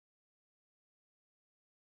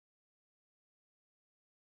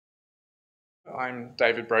I'm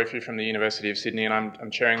David Brophy from the University of Sydney, and I'm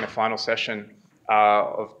chairing the final session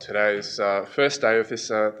of today's first day of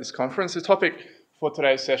this conference. The topic for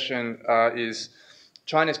today's session is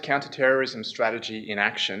China's counter-terrorism strategy in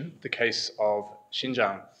action, the case of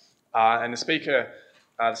Xinjiang. And the speaker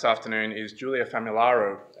this afternoon is Giulia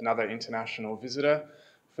Famularo, another international visitor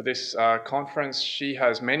for this conference. She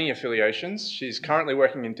has many affiliations. She's currently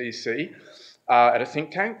working in DC at a think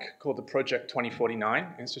tank called the Project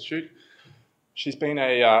 2049 Institute. She's been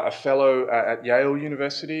a fellow at Yale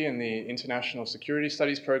University in the International Security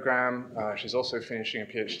Studies program. She's also finishing a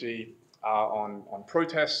PhD on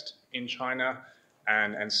protest in China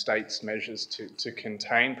and states' measures to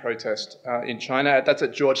contain protest in China. That's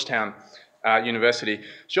at Georgetown University.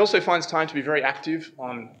 She also finds time to be very active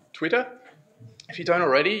on Twitter. If you don't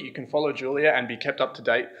already, you can follow Giulia and be kept up to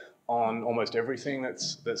date on almost everything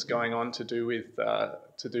that's going on to do with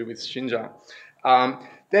Xinjiang.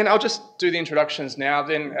 Then I'll just do the introductions now.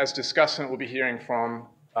 Then, as discussant, we'll be hearing from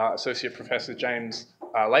Associate Professor James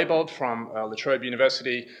Leibold from La Trobe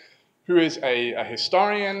University, who is a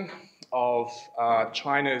historian of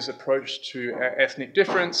China's approach to ethnic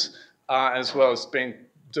difference, as well as been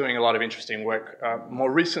doing a lot of interesting work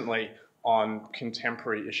more recently on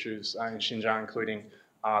contemporary issues in Xinjiang, including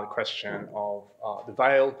the question of the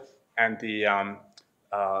veil and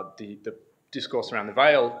the discourse around the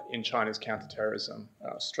veil in China's counterterrorism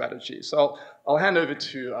strategy. So I'll hand over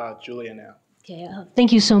to Giulia now. Okay,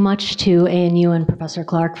 thank you so much to ANU and Professor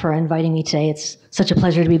Clark for inviting me today. It's such a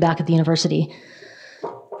pleasure to be back at the university.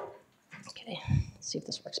 Okay, let's see if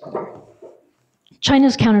this works better.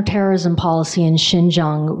 China's counterterrorism policy in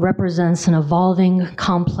Xinjiang represents an evolving,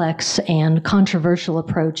 complex, and controversial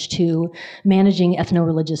approach to managing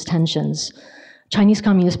ethno-religious tensions. Chinese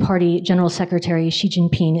Communist Party General Secretary Xi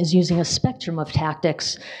Jinping is using a spectrum of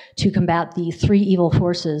tactics to combat the three evil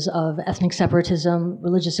forces of ethnic separatism,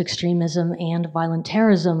 religious extremism, and violent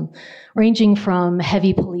terrorism, ranging from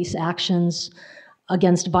heavy police actions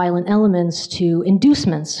against violent elements to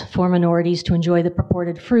inducements for minorities to enjoy the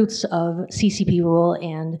purported fruits of CCP rule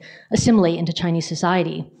and assimilate into Chinese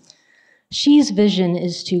society. Xi's vision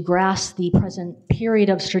is to grasp the present period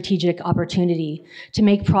of strategic opportunity to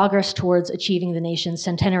make progress towards achieving the nation's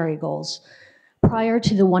centenary goals. Prior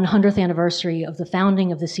to the 100th anniversary of the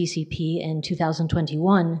founding of the CCP in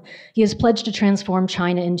 2021, he has pledged to transform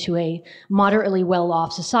China into a moderately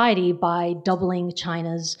well-off society by doubling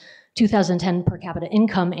China's 2010 per capita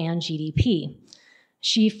income and GDP.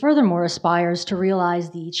 Xi furthermore aspires to realize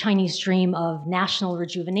the Chinese dream of national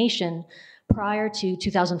rejuvenation prior to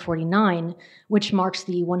 2049, which marks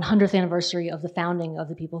the 100th anniversary of the founding of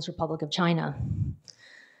the People's Republic of China.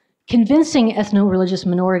 Convincing ethno-religious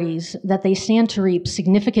minorities that they stand to reap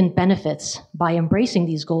significant benefits by embracing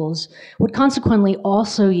these goals would consequently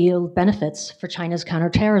also yield benefits for China's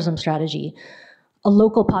counterterrorism strategy. A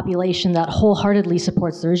local population that wholeheartedly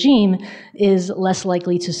supports the regime is less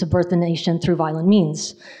likely to subvert the nation through violent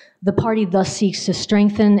means. The party thus seeks to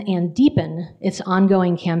strengthen and deepen its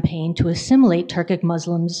ongoing campaign to assimilate Turkic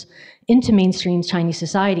Muslims into mainstream Chinese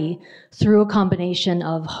society through a combination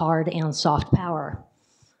of hard and soft power.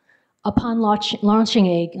 Upon launching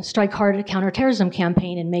a Strike Hard counterterrorism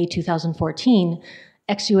campaign in May 2014,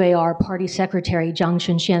 XUAR Party Secretary Zhang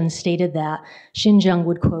Chunxian stated that Xinjiang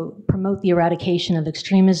would, quote, promote the eradication of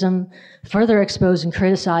extremism, further expose and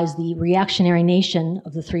criticize the reactionary nation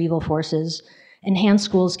of the three evil forces, enhance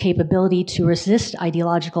schools' capability to resist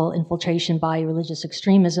ideological infiltration by religious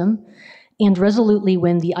extremism, and resolutely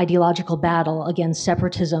win the ideological battle against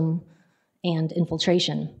separatism and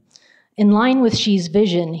infiltration. In line with Xi's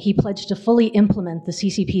vision, he pledged to fully implement the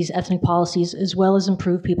CCP's ethnic policies as well as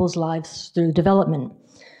improve people's lives through development.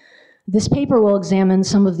 This paper will examine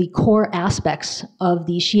some of the core aspects of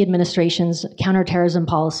the Xi administration's counterterrorism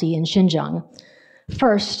policy in Xinjiang.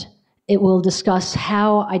 First, it will discuss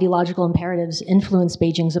how ideological imperatives influence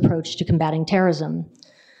Beijing's approach to combating terrorism.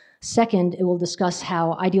 Second, it will discuss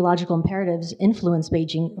how ideological imperatives influence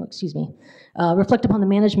reflect upon the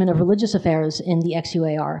management of religious affairs in the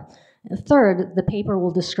XUAR. Third, the paper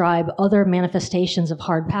will describe other manifestations of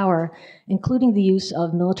hard power, including the use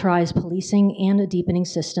of militarized policing and a deepening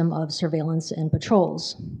system of surveillance and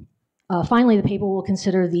patrols. Finally, the paper will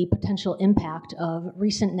consider the potential impact of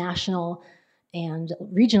recent national and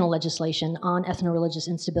regional legislation on ethno-religious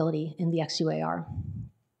instability in the XUAR.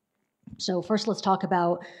 So first, let's talk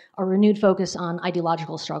about a renewed focus on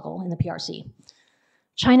ideological struggle in the PRC.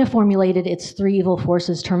 China formulated its three evil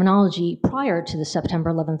forces terminology prior to the September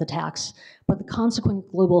 11th attacks, but the consequent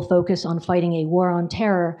global focus on fighting a war on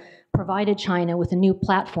terror provided China with a new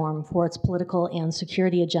platform for its political and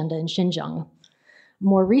security agenda in Xinjiang.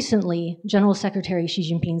 More recently, General Secretary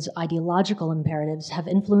Xi Jinping's ideological imperatives have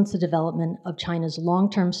influenced the development of China's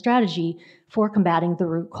long-term strategy for combating the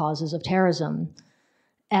root causes of terrorism.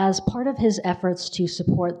 As part of his efforts to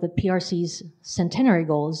support the PRC's centenary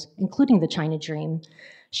goals, including the China Dream,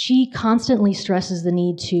 Xi constantly stresses the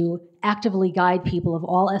need to actively guide people of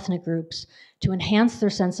all ethnic groups to enhance their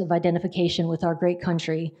sense of identification with our great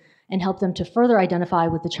country and help them to further identify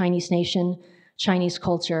with the Chinese nation, Chinese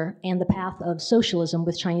culture, and the path of socialism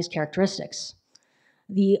with Chinese characteristics.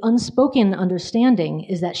 The unspoken understanding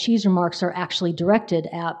is that Xi's remarks are actually directed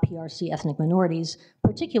at PRC ethnic minorities,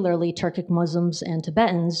 particularly Turkic Muslims and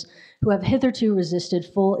Tibetans, who have hitherto resisted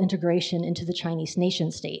full integration into the Chinese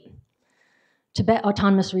nation-state. Tibet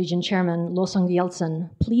Autonomous Region Chairman Losang Yeltsin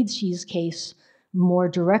pleads Xi's case more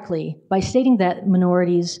directly by stating that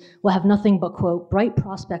minorities will have nothing but, quote, bright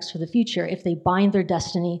prospects for the future if they bind their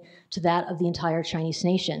destiny to that of the entire Chinese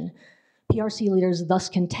nation. PRC leaders thus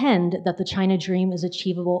contend that the China Dream is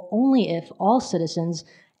achievable only if all citizens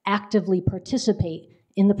actively participate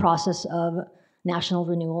in the process of national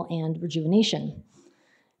renewal and rejuvenation.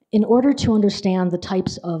 In order to understand the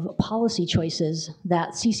types of policy choices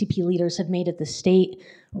that CCP leaders have made at the state,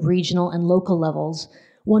 regional, and local levels,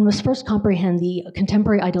 one must first comprehend the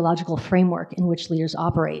contemporary ideological framework in which leaders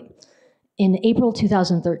operate. In April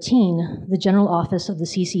 2013, the General Office of the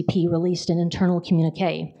CCP released an internal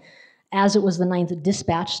communique. As it was the 9th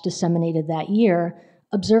dispatch disseminated that year,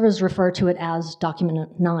 observers refer to it as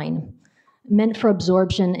Document 9, meant for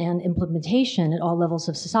absorption and implementation at all levels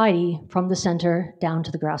of society, from the center down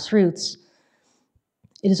to the grassroots.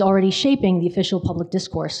 It is already shaping the official public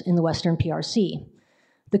discourse in the Western PRC.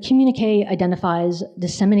 The communique identifies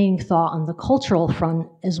disseminating thought on the cultural front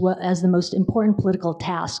as well as the most important political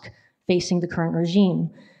task facing the current regime.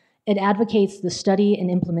 It advocates the study and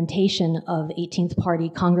implementation of 18th Party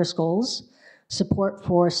Congress goals, support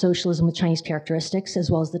for socialism with Chinese characteristics, as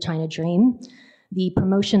well as the China Dream, the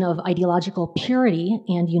promotion of ideological purity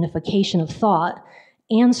and unification of thought,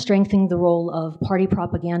 and strengthening the role of party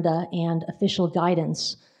propaganda and official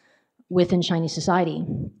guidance within Chinese society.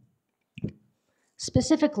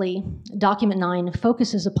 Specifically, Document 9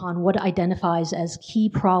 focuses upon what it identifies as key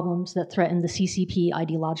problems that threaten the CCP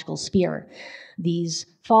ideological sphere. These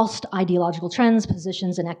false ideological trends,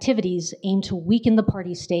 positions, and activities aim to weaken the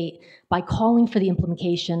party state by calling for the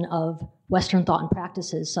implementation of Western thought and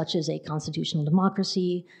practices such as a constitutional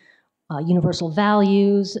democracy, universal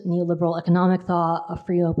values, neoliberal economic thought, a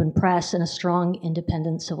free open press, and a strong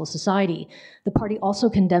independent civil society. The party also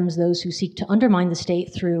condemns those who seek to undermine the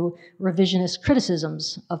state through revisionist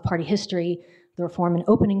criticisms of party history, the reform and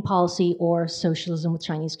opening policy, or socialism with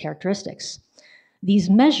Chinese characteristics. These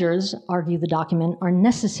measures, argue the document, are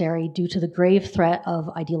necessary due to the grave threat of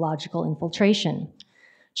ideological infiltration.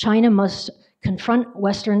 China must confront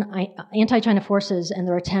Western anti-China forces and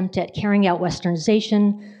their attempt at carrying out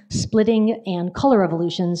Westernization, splitting, and color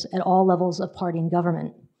revolutions at all levels of party and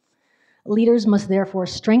government. Leaders must therefore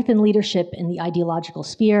strengthen leadership in the ideological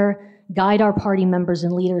sphere, guide our party members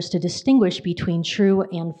and leaders to distinguish between true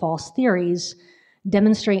and false theories,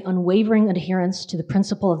 demonstrate unwavering adherence to the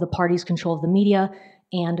principle of the party's control of the media,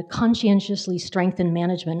 and conscientiously strengthen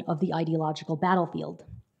management of the ideological battlefield.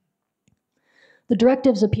 The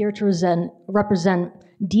directives appear to represent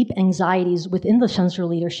deep anxieties within the central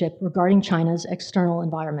leadership regarding China's external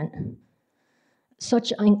environment.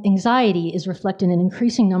 Such anxiety is reflected in an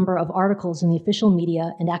increasing number of articles in the official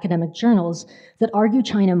media and academic journals that argue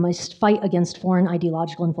China must fight against foreign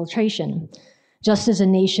ideological infiltration. Just as a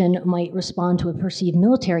nation might respond to a perceived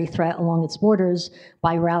military threat along its borders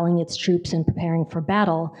by rallying its troops and preparing for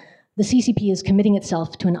battle, the CCP is committing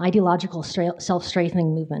itself to an ideological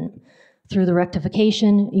self-strengthening movement. Through the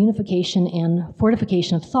rectification, unification, and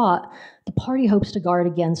fortification of thought, the party hopes to guard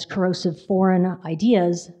against corrosive foreign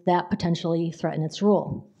ideas that potentially threaten its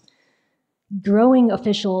rule. Growing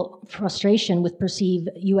official frustration with perceived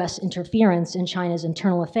US interference in China's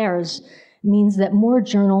internal affairs means that more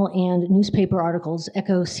journal and newspaper articles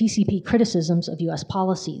echo CCP criticisms of US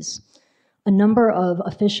policies. A number of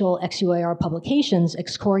official XUAR publications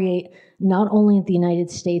excoriate not only the United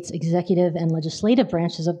States executive and legislative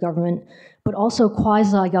branches of government, but also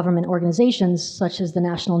quasi-government organizations such as the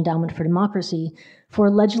National Endowment for Democracy for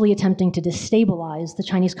allegedly attempting to destabilize the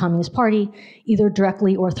Chinese Communist Party, either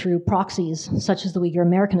directly or through proxies, such as the Uyghur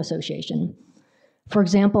American Association. For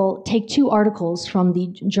example, take two articles from the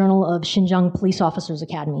Journal of Xinjiang Police Officers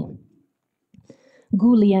Academy.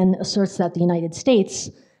 Gu Lian asserts that the United States,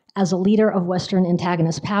 as a leader of Western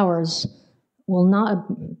antagonist powers, will not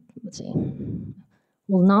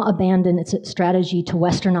abandon its strategy to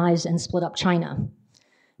westernize and split up China.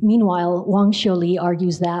 Meanwhile, Wang Xiuli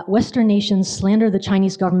argues that Western nations slander the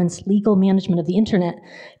Chinese government's legal management of the internet,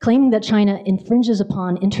 claiming that China infringes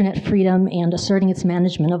upon internet freedom and asserting its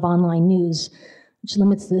management of online news, which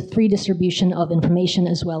limits the free distribution of information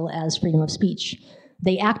as well as freedom of speech.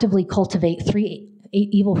 They actively cultivate three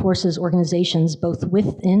evil forces organizations, both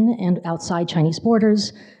within and outside Chinese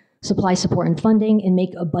borders, supply support and funding, and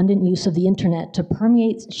make abundant use of the internet to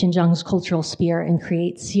permeate Xinjiang's cultural sphere and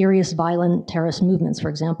create serious violent terrorist movements, for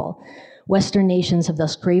example. Western nations have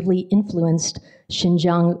thus gravely influenced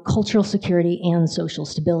Xinjiang cultural security and social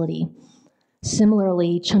stability.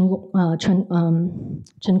 Similarly, Chunchang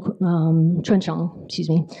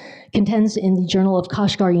contends in the Journal of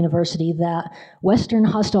Kashgar University that Western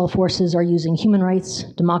hostile forces are using human rights,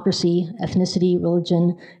 democracy, ethnicity,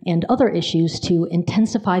 religion, and other issues to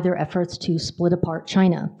intensify their efforts to split apart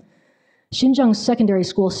China. Xinjiang's secondary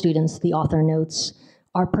school students, the author notes,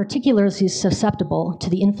 are particularly susceptible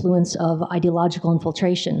to the influence of ideological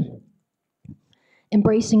infiltration.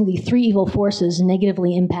 Embracing the three evil forces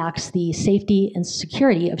negatively impacts the safety and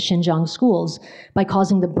security of Xinjiang schools by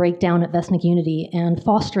causing the breakdown of ethnic unity and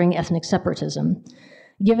fostering ethnic separatism.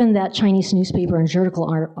 Given that Chinese newspaper and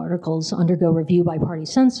journal articles undergo review by party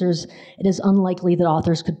censors, it is unlikely that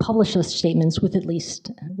authors could publish such statements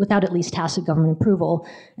without at least tacit government approval,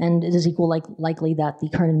 and it is equally likely that the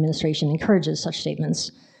current administration encourages such statements.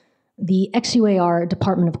 The XUAR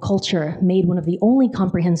Department of Culture made one of the only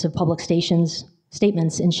comprehensive public statements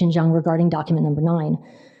in Xinjiang regarding document number 9.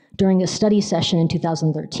 During a study session in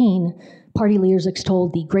 2013, party leaders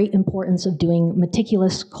extolled the great importance of doing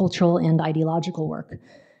meticulous cultural and ideological work.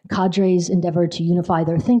 Cadres endeavored to unify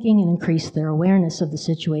their thinking and increase their awareness of the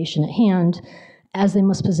situation at hand, as they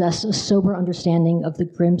must possess a sober understanding of the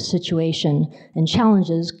grim situation and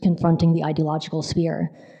challenges confronting the ideological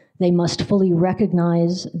sphere. They must fully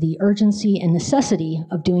recognize the urgency and necessity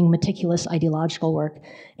of doing meticulous ideological work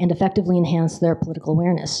and effectively enhance their political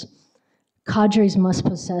awareness. Cadres must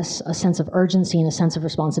possess a sense of urgency and a sense of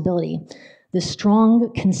responsibility. This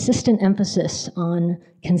strong, consistent emphasis on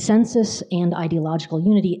consensus and ideological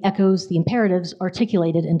unity echoes the imperatives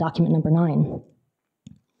articulated in document number 9.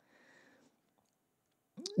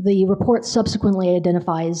 The report subsequently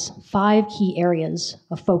identifies 5 key areas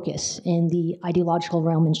of focus in the ideological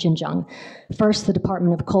realm in Xinjiang. First, the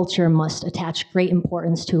Department of Culture must attach great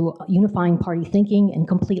importance to unifying party thinking and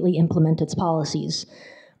completely implement its policies.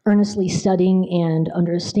 Earnestly studying and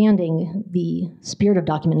understanding the spirit of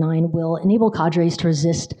document 9 will enable cadres to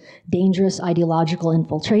resist dangerous ideological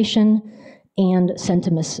infiltration and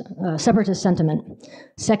separatist sentiment.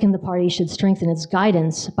 Second, the party should strengthen its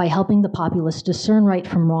guidance by helping the populace discern right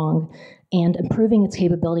from wrong and improving its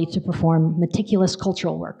capability to perform meticulous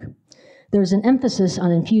cultural work. There's an emphasis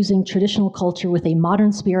on infusing traditional culture with a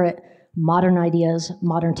modern spirit, modern ideas,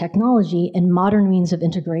 modern technology, and modern means of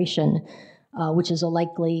integration, which is a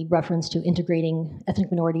likely reference to integrating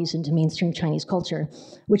ethnic minorities into mainstream Chinese culture,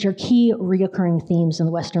 which are key reoccurring themes in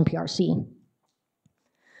the Western PRC.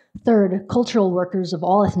 Third, cultural workers of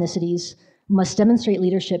all ethnicities must demonstrate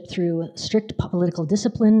leadership through strict political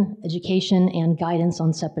discipline, education, and guidance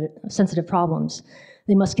on sensitive problems.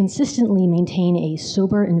 They must consistently maintain a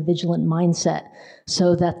sober and vigilant mindset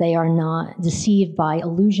so that they are not deceived by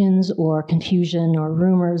illusions or confusion or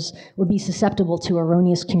rumors or be susceptible to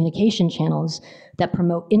erroneous communication channels that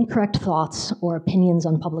promote incorrect thoughts or opinions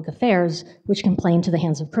on public affairs, which can play into the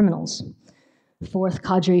hands of criminals. Fourth,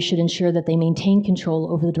 cadres should ensure that they maintain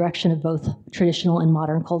control over the direction of both traditional and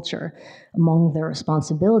modern culture. Among their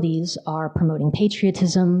responsibilities are promoting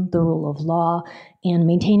patriotism, the rule of law, and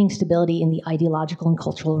maintaining stability in the ideological and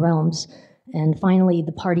cultural realms. And finally,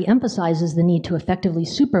 the party emphasizes the need to effectively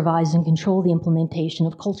supervise and control the implementation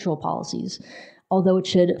of cultural policies. Although it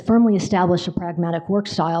should firmly establish a pragmatic work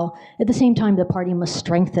style, at the same time, the party must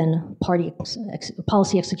strengthen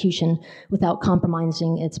policy execution without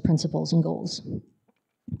compromising its principles and goals.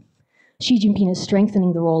 Xi Jinping is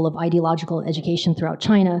strengthening the role of ideological education throughout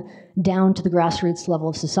China down to the grassroots level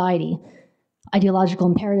of society. Ideological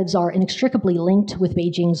imperatives are inextricably linked with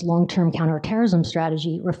Beijing's long-term counter-terrorism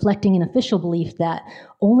strategy, reflecting an official belief that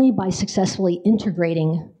only by successfully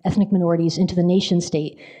integrating ethnic minorities into the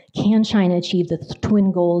nation-state can China achieve the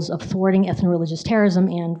twin goals of thwarting ethno-religious terrorism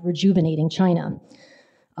and rejuvenating China.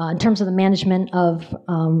 In terms of the management of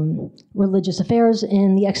religious affairs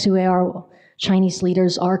in the XUAR, Chinese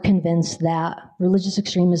leaders are convinced that religious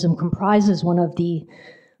extremism comprises one of the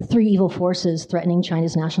 3 evil forces threatening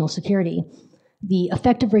China's national security. The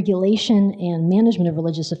effective regulation and management of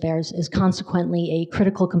religious affairs is consequently a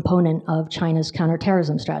critical component of China's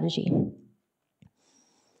counterterrorism strategy.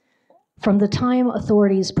 From the time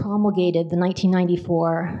authorities promulgated the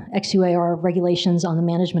 1994 XUAR regulations on the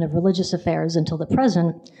management of religious affairs until the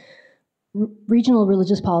present, regional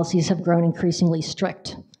religious policies have grown increasingly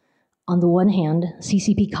strict. On the one hand,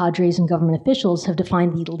 CCP cadres and government officials have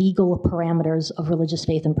defined the legal parameters of religious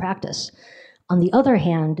faith and practice. On the other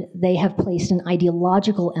hand, they have placed an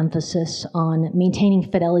ideological emphasis on maintaining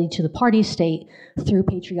fidelity to the party state through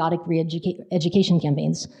patriotic re-education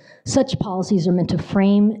campaigns. Such policies are meant to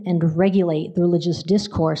frame and regulate the religious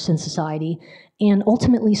discourse in society and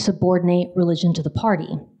ultimately subordinate religion to the party.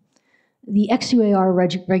 The XUAR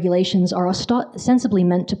regulations are ostensibly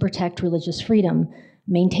meant to protect religious freedom,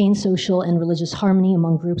 maintain social and religious harmony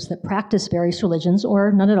among groups that practice various religions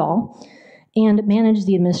or none at all, and manage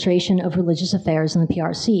the administration of religious affairs in the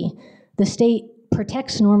PRC. The state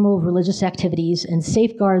protects normal religious activities and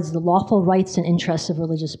safeguards the lawful rights and interests of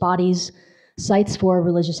religious bodies, sites for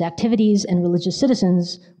religious activities, and religious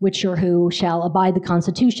citizens, which or who shall abide the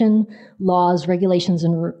Constitution, laws, regulations,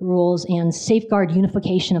 and rules, and safeguard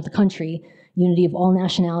unification of the country, unity of all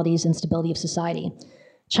nationalities, and stability of society.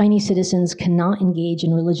 Chinese citizens cannot engage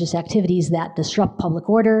in religious activities that disrupt public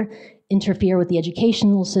order, interfere with the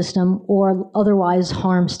educational system, or otherwise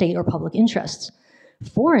harm state or public interests.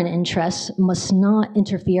 Foreign interests must not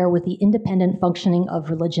interfere with the independent functioning of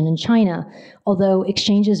religion in China. Although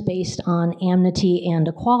exchanges based on amity and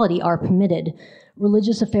equality are permitted,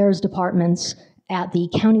 religious affairs departments at the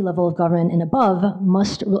county level of government and above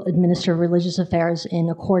must administer religious affairs in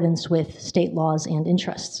accordance with state laws and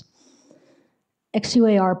interests.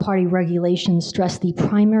 XUAR party regulations stress the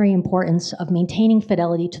primary importance of maintaining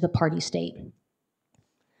fidelity to the party state.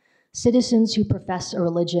 Citizens who profess a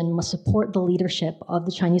religion must support the leadership of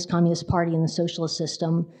the Chinese Communist Party and the socialist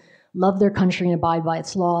system, love their country and abide by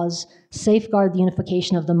its laws, safeguard the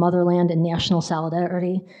unification of the motherland and national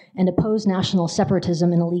solidarity, and oppose national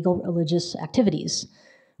separatism and illegal religious activities.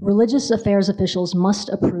 Religious affairs officials must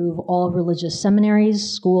approve all religious seminaries,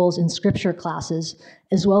 schools, and scripture classes,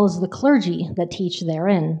 as well as the clergy that teach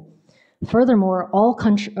therein. Furthermore, all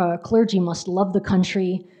clergy must love the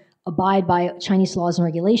country, abide by Chinese laws and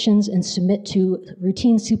regulations, and submit to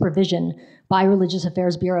routine supervision by religious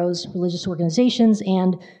affairs bureaus, religious organizations,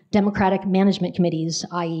 and democratic management committees,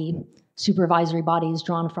 i.e. supervisory bodies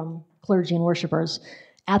drawn from clergy and worshipers,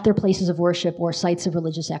 at their places of worship or sites of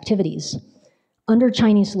religious activities. Under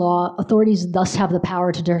Chinese law, authorities thus have the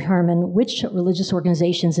power to determine which religious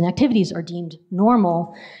organizations and activities are deemed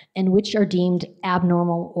normal and which are deemed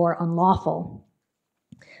abnormal or unlawful.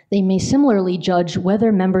 They may similarly judge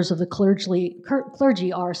whether members of the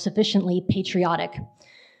clergy are sufficiently patriotic.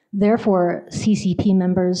 Therefore, CCP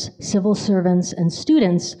members, civil servants, and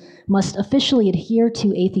students must officially adhere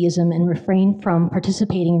to atheism and refrain from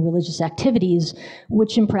participating in religious activities,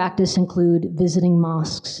 which in practice include visiting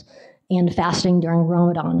mosques and fasting during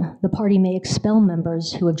Ramadan. The party may expel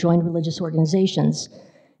members who have joined religious organizations.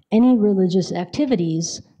 Any religious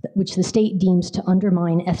activities which the state deems to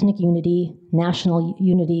undermine ethnic unity, national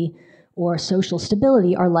unity, or social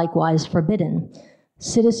stability are likewise forbidden.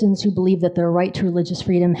 Citizens who believe that their right to religious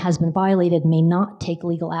freedom has been violated may not take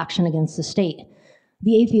legal action against the state.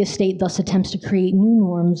 The atheist state thus attempts to create new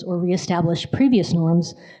norms or reestablish previous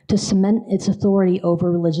norms to cement its authority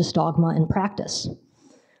over religious dogma and practice.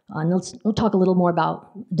 We'll talk a little more about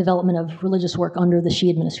development of religious work under the Xi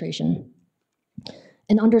administration.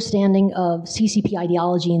 An understanding of CCP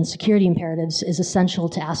ideology and security imperatives is essential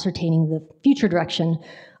to ascertaining the future direction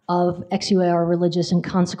of XUAR religious and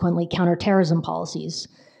consequently counterterrorism policies.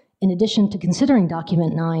 In addition to considering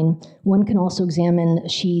Document 9, one can also examine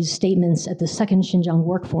Xi's statements at the second Xinjiang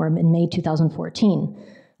Work Forum in May 2014.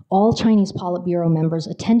 All Chinese Politburo members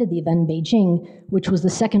attended the event in Beijing, which was the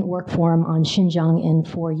second work forum on Xinjiang in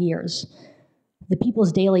 4 years. The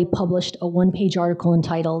People's Daily published a one-page article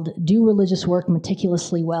entitled, "Do Religious Work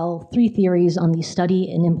Meticulously Well? 3 Theories on the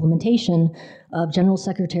Study and Implementation of General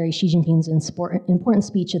Secretary Xi Jinping's Important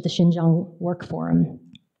Speech at the Xinjiang Work Forum."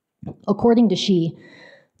 According to Xi,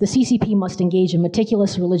 the CCP must engage in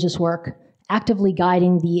meticulous religious work, actively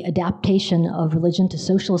guiding the adaptation of religion to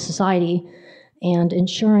socialist society and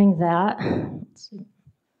ensuring that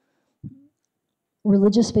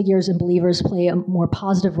religious figures and believers play a more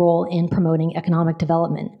positive role in promoting economic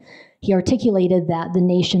development. He articulated that the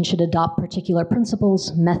nation should adopt particular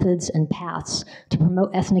principles, methods, and paths to promote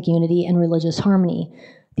ethnic unity and religious harmony.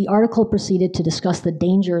 The article proceeded to discuss the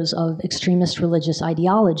dangers of extremist religious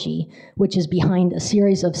ideology, which is behind a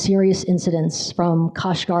series of serious incidents from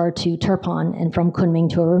Kashgar to Turpan and from Kunming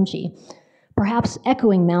to Urumqi. Perhaps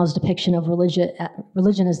echoing Mao's depiction of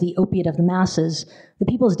religion as the opiate of the masses, the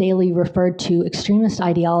People's Daily referred to extremist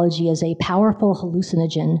ideology as a powerful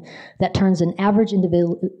hallucinogen that turns an average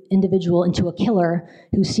individual into a killer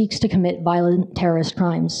who seeks to commit violent terrorist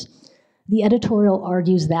crimes. The editorial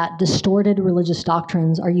argues that distorted religious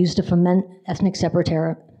doctrines are used to foment ethnic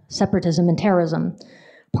separatism and terrorism.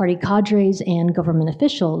 Party cadres and government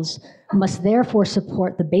officials must therefore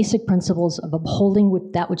support the basic principles of upholding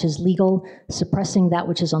that which is legal, suppressing that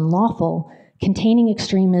which is unlawful, containing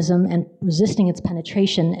extremism and resisting its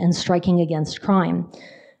penetration, and striking against crime.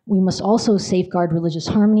 We must also safeguard religious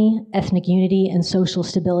harmony, ethnic unity, and social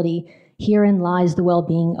stability. Herein lies the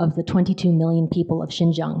well-being of the 22 million people of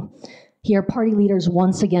Xinjiang. Here, party leaders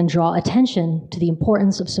once again draw attention to the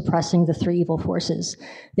importance of suppressing the three evil forces.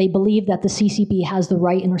 They believe that the CCP has the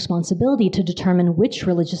right and responsibility to determine which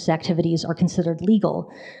religious activities are considered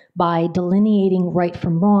legal. By delineating right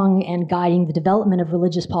from wrong and guiding the development of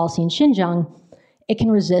religious policy in Xinjiang, it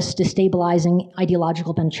can resist destabilizing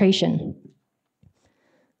ideological penetration.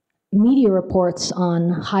 Media reports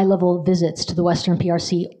on high-level visits to the Western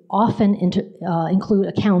PRC often include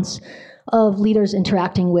accounts of leaders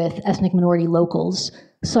interacting with ethnic minority locals.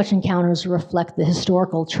 Such encounters reflect the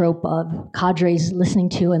historical trope of cadres listening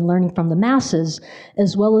to and learning from the masses,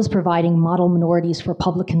 as well as providing model minorities for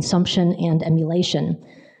public consumption and emulation.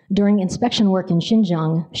 During inspection work in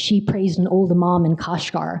Xinjiang, Xi praised an old imam in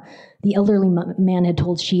Kashgar. The elderly man had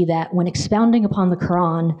told Xi that when expounding upon the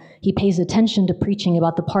Quran, he pays attention to preaching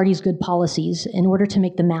about the party's good policies in order to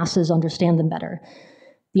make the masses understand them better.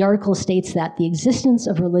 The article states that the existence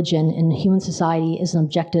of religion in human society is an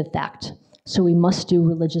objective fact, so we must do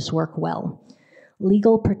religious work well.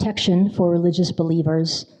 Legal protection for religious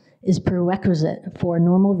believers is prerequisite for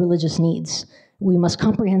normal religious needs. We must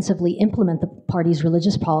comprehensively implement the party's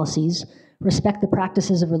religious policies, respect the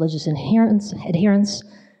practices of religious adherence,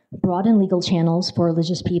 broaden legal channels for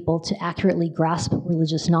religious people to accurately grasp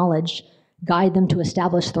religious knowledge, guide them to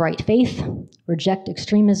establish the right faith, reject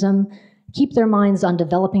extremism, keep their minds on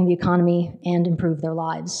developing the economy, and improve their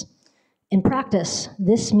lives. In practice,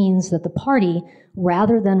 this means that the party,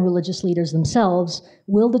 rather than religious leaders themselves,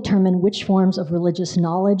 will determine which forms of religious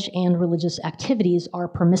knowledge and religious activities are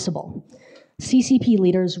permissible. CCP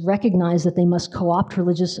leaders recognize that they must co-opt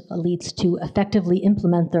religious elites to effectively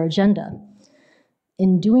implement their agenda.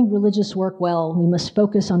 In doing religious work well, we must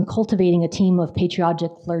focus on cultivating a team of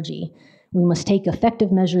patriotic clergy. We must take effective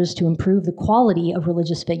measures to improve the quality of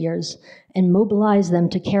religious figures and mobilize them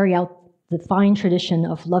to carry out the fine tradition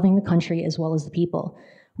of loving the country as well as the people.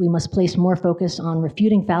 We must place more focus on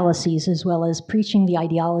refuting fallacies as well as preaching the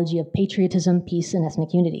ideology of patriotism, peace, and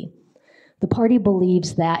ethnic unity. The party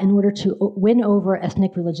believes that in order to win over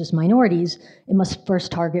ethnic religious minorities, it must first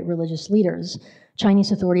target religious leaders.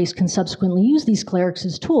 Chinese authorities can subsequently use these clerics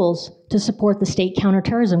as tools to support the state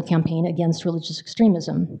counterterrorism campaign against religious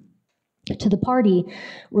extremism. To the party,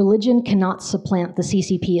 religion cannot supplant the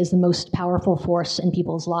CCP as the most powerful force in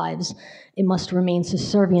people's lives. It must remain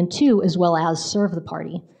subservient to as well as serve the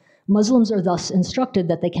party. Muslims are thus instructed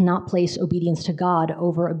that they cannot place obedience to God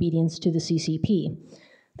over obedience to the CCP.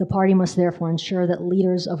 The party must therefore ensure that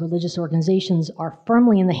leaders of religious organizations are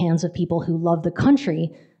firmly in the hands of people who love the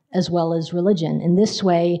country as well as religion. In this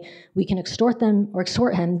way, we can extort him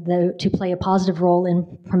to play a positive role in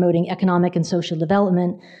promoting economic and social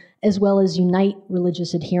development, as well as unite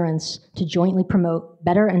religious adherents to jointly promote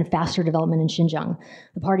better and faster development in Xinjiang.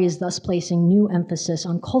 The party is thus placing new emphasis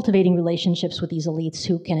on cultivating relationships with these elites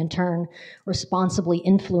who can in turn responsibly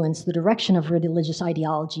influence the direction of religious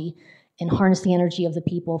ideology and harness the energy of the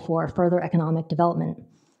people for further economic development.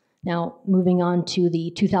 Now, moving on to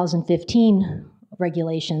the 2015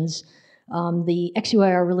 regulations, the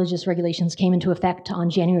XUAR religious regulations came into effect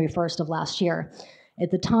on January 1st of last year.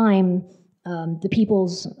 At the time, the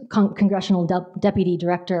People's Congressional Deputy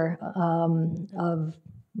Director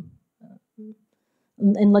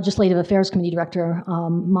and Legislative Affairs Committee Director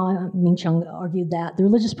Ma Mingcheng argued that the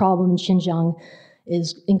religious problem in Xinjiang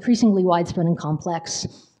is increasingly widespread and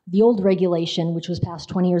complex. The old regulation, which was passed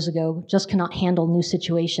 20 years ago, just cannot handle new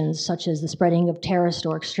situations such as the spreading of terrorist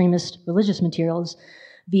or extremist religious materials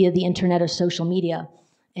via the internet or social media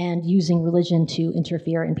and using religion to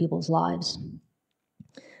interfere in people's lives.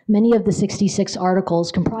 Many of the 66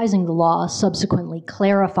 articles comprising the law subsequently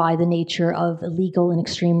clarify the nature of illegal and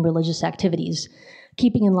extreme religious activities,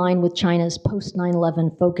 keeping in line with China's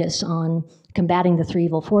post-9/11 focus on combating the three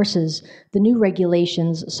evil forces. The new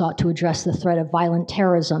regulations sought to address the threat of violent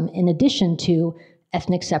terrorism in addition to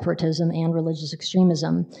ethnic separatism and religious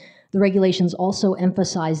extremism. The regulations also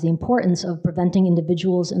emphasize the importance of preventing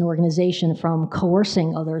individuals and organizations from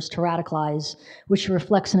coercing others to radicalize, which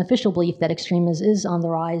reflects an official belief that extremism is on the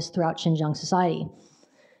rise throughout Xinjiang society.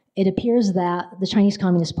 It appears that the Chinese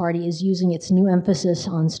Communist Party is using its new emphasis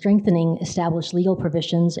on strengthening established legal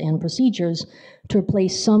provisions and procedures to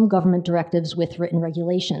replace some government directives with written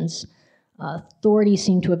regulations. Authorities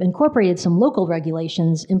seem to have incorporated some local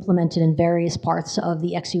regulations implemented in various parts of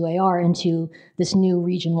the XUAR into this new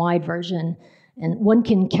region-wide version. And one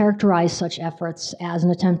can characterize such efforts as an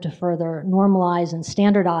attempt to further normalize and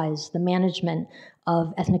standardize the management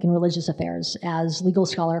of ethnic and religious affairs. As legal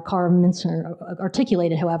scholar Carl Mincer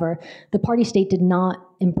articulated, however, the party state did not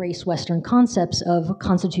embrace Western concepts of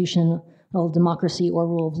constitutional democracy or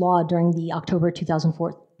rule of law during the October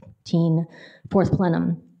 2014 fourth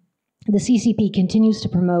plenum. The CCP continues to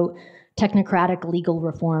promote technocratic legal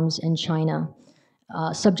reforms in China,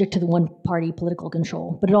 subject to the one-party political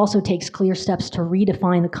control. But it also takes clear steps to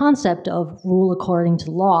redefine the concept of rule according to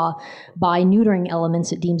law by neutering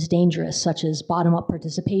elements it deems dangerous, such as bottom-up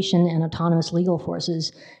participation and autonomous legal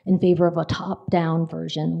forces, in favor of a top-down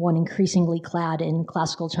version, one increasingly clad in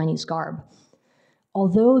classical Chinese garb.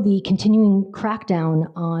 Although the continuing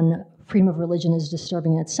crackdown on freedom of religion is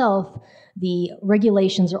disturbing in itself, the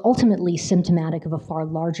regulations are ultimately symptomatic of a far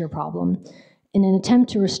larger problem. In an attempt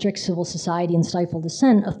to restrict civil society and stifle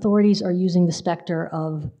dissent, authorities are using the specter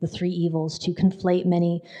of the three evils to conflate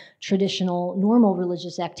many traditional, normal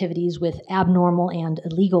religious activities with abnormal and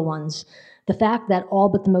illegal ones. The fact that all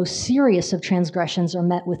but the most serious of transgressions are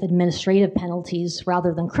met with administrative penalties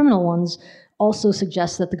rather than criminal ones also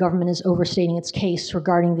suggests that the government is overstating its case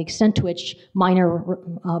regarding the extent to which minor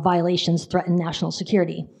violations threaten national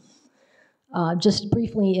security. Just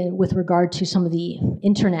briefly, with regard to some of the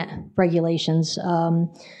internet regulations,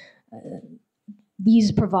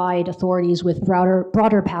 these provide authorities with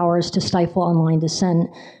broader powers to stifle online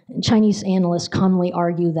dissent. Chinese analysts commonly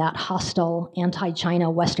argue that hostile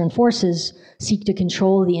anti-China Western forces seek to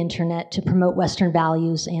control the internet to promote Western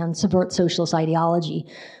values and subvert socialist ideology.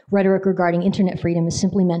 Rhetoric regarding internet freedom is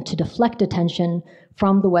simply meant to deflect attention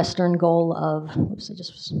from the Western goal of, oops, I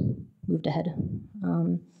just moved ahead,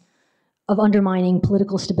 of undermining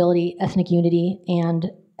political stability, ethnic unity,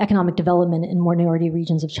 and economic development in minority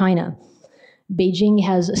regions of China. Beijing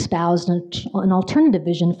has espoused an alternative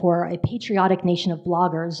vision for a patriotic nation of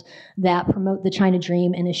bloggers that promote the China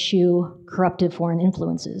dream and eschew corruptive foreign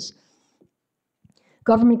influences.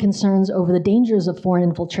 Government concerns over the dangers of foreign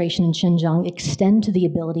infiltration in Xinjiang extend to the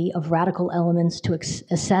ability of radical elements to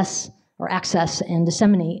access and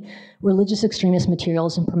disseminate religious extremist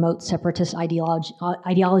materials and promote separatist ideology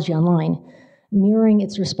online. Mirroring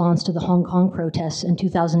its response to the Hong Kong protests and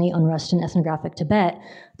 2008 unrest in ethnographic Tibet,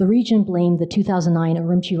 the region blamed the 2009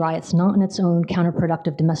 Urumqi riots not on its own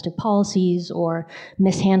counterproductive domestic policies or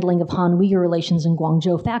mishandling of Han-Uyghur relations in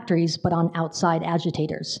Guangzhou factories, but on outside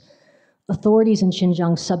agitators. Authorities in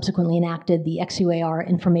Xinjiang subsequently enacted the XUAR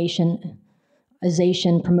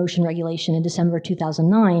Informationization Promotion Regulation in December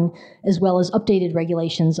 2009, as well as updated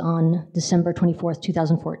regulations on December 24,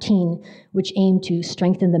 2014, which aim to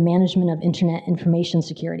strengthen the management of internet information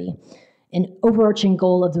security. An overarching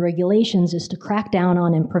goal of the regulations is to crack down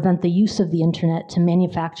on and prevent the use of the internet to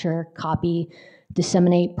manufacture, copy,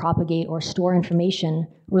 disseminate, propagate, or store information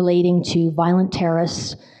relating to violent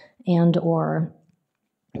terrorists and/or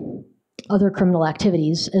other criminal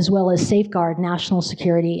activities, as well as safeguard national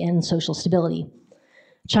security and social stability.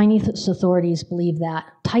 Chinese authorities believe that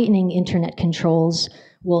tightening internet controls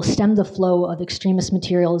will stem the flow of extremist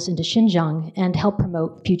materials into Xinjiang and help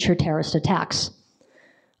promote future terrorist attacks.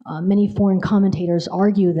 Many foreign commentators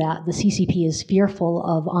argue that the CCP is fearful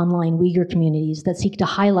of online Uyghur communities that seek to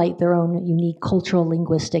highlight their own unique cultural,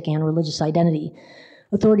 linguistic, and religious identity.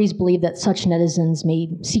 Authorities believe that such netizens may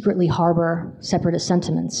secretly harbor separatist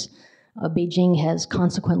sentiments. Beijing has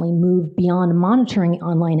consequently moved beyond monitoring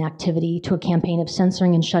online activity to a campaign of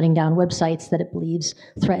censoring and shutting down websites that it believes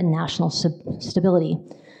threaten national stability.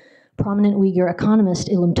 Prominent Uyghur economist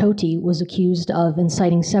Ilham Tohti was accused of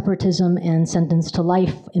inciting separatism and sentenced to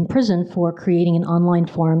life in prison for creating an online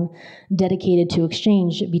forum dedicated to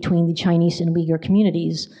exchange between the Chinese and Uyghur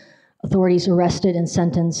communities. Authorities arrested and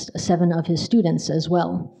sentenced 7 of his students as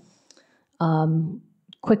well.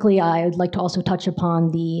 Quickly, I would like to also touch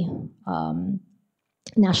upon the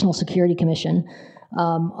National Security Commission.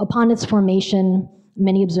 Upon its formation,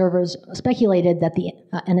 many observers speculated that the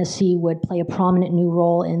NSC would play a prominent new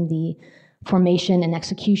role in the formation and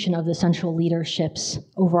execution of the central leadership's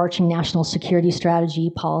overarching national security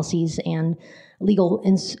strategy, policies, and legal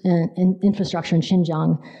infrastructure in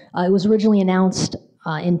Xinjiang. It was originally announced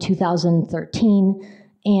in 2013,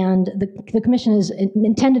 and the commission is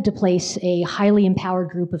intended to place a highly empowered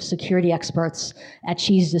group of security experts at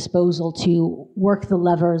Xi's disposal to work the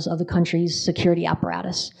levers of the country's security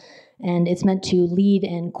apparatus. And it's meant to lead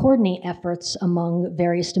and coordinate efforts among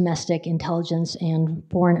various domestic intelligence and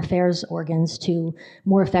foreign affairs organs to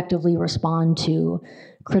more effectively respond to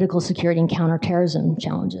critical security and counterterrorism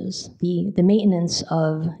challenges. The maintenance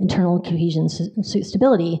of internal cohesion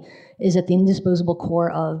stability is at the indisposable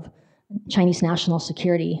core of Chinese national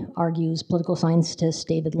security, argues political scientist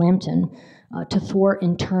David Lambton. To thwart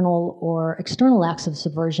internal or external acts of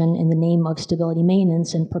subversion in the name of stability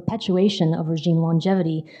maintenance and perpetuation of regime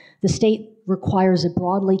longevity, the state requires a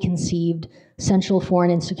broadly conceived central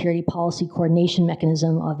foreign and security policy coordination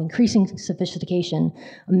mechanism of increasing sophistication,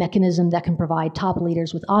 a mechanism that can provide top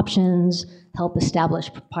leaders with options, help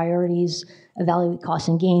establish priorities, evaluate costs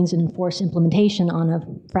and gains, and enforce implementation on a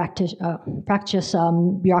fractious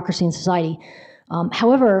bureaucracy in society.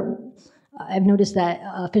 However, I've noticed that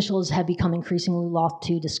officials have become increasingly loath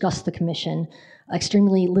to discuss the commission.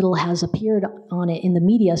 Extremely little has appeared on it in the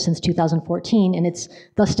media since 2014, and it's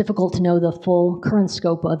thus difficult to know the full current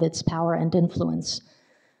scope of its power and influence.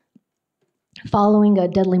 Following a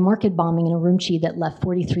deadly market bombing in Urumqi that left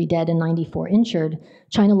 43 dead and 94 injured,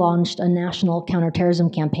 China launched a national counterterrorism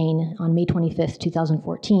campaign on May 25,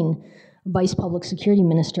 2014. Vice Public Security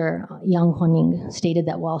Minister Yang Huaning stated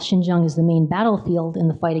that while Xinjiang is the main battlefield in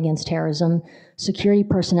the fight against terrorism, security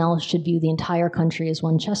personnel should view the entire country as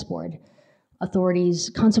one chessboard.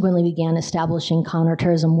 Authorities consequently began establishing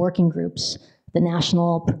counterterrorism working groups, the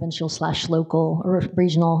national, provincial / local, or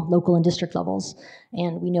regional, local, and district levels.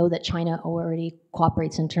 And we know that China already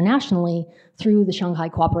cooperates internationally through the Shanghai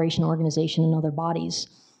Cooperation Organization and other bodies.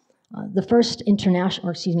 The first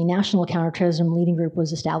national counterterrorism leading group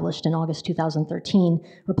was established in August 2013,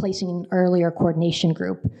 replacing an earlier coordination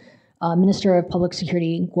group. Minister of Public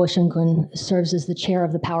Security Guo Shenkun serves as the chair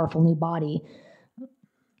of the powerful new body.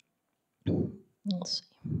 Let's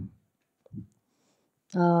see.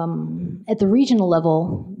 At the regional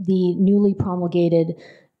level, the newly promulgated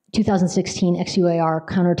 2016 XUAR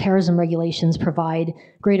counterterrorism regulations provide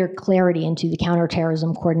greater clarity into the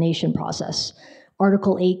counterterrorism coordination process.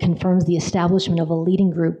 Article 8 confirms the establishment of a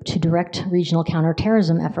leading group to direct regional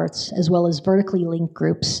counterterrorism efforts, as well as vertically linked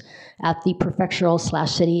groups at the prefectural /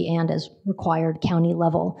 city and, as required, county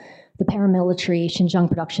level. The paramilitary Xinjiang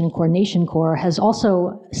Production and Coordination Corps has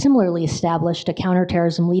also similarly established a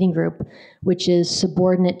counterterrorism leading group, which is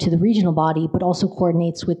subordinate to the regional body, but also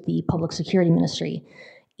coordinates with the Public Security Ministry.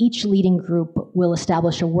 Each leading group will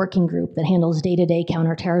establish a working group that handles day-to-day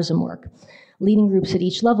counterterrorism work. Leading groups at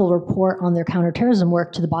each level report on their counterterrorism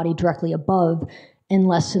work to the body directly above,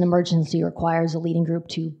 unless an emergency requires a leading group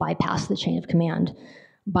to bypass the chain of command.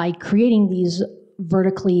 By creating these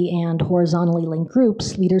vertically and horizontally linked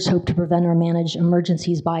groups, leaders hope to prevent or manage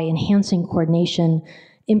emergencies by enhancing coordination,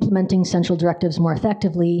 implementing central directives more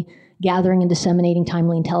effectively, gathering and disseminating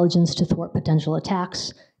timely intelligence to thwart potential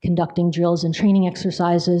attacks, conducting drills and training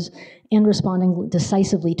exercises, and responding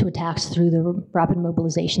decisively to attacks through the rapid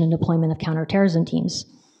mobilization and deployment of counterterrorism teams.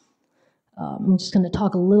 I'm just going to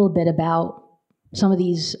talk a little bit about some of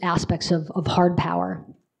these aspects of hard power.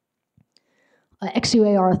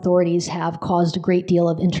 XUAR authorities have caused a great deal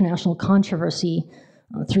of international controversy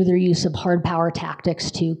through their use of hard power tactics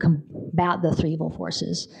to combat the three evil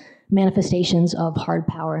forces. Manifestations of hard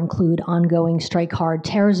power include ongoing strike-hard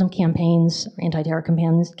terrorism campaigns, anti-terror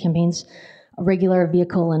campaigns, regular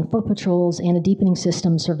vehicle and foot patrols, and a deepening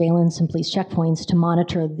system of surveillance and police checkpoints to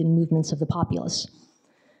monitor the movements of the populace.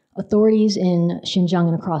 Authorities in Xinjiang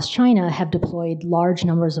and across China have deployed large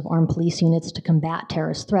numbers of armed police units to combat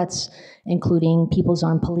terrorist threats, including People's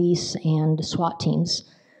Armed Police and SWAT teams.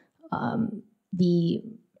 The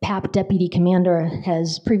PAP deputy commander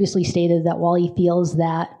has previously stated that while he feels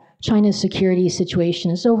that China's security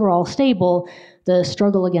situation is overall stable, the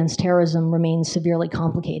struggle against terrorism remains severely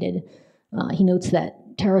complicated. He notes that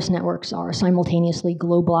terrorist networks are simultaneously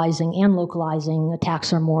globalizing and localizing,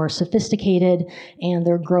 attacks are more sophisticated, and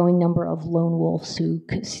there are a growing number of lone wolves who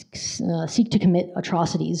seek to commit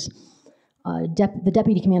atrocities. The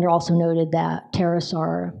deputy commander also noted that terrorists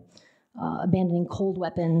are abandoning cold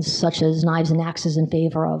weapons such as knives and axes in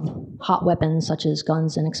favor of hot weapons such as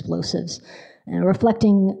guns and explosives, and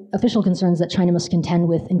reflecting official concerns that China must contend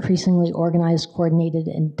with increasingly organized, coordinated,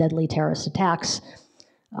 and deadly terrorist attacks.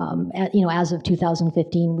 As of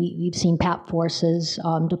 2015, we've seen PAP forces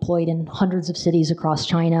deployed in hundreds of cities across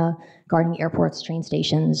China, guarding airports, train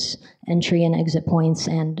stations, entry and exit points,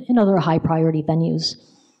 and in other high-priority venues.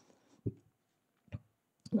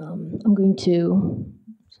 I'm going to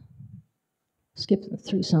skip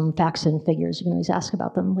through some facts and figures. You can always ask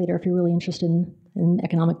about them later if you're really interested in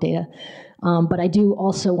economic data. But I do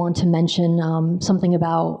also want to mention something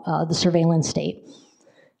about the surveillance state.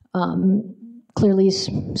 Clearly,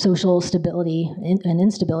 social stability and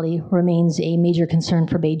instability remains a major concern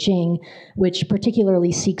for Beijing, which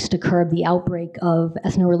particularly seeks to curb the outbreak of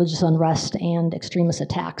ethno-religious unrest and extremist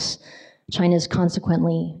attacks. China is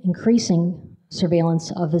consequently increasing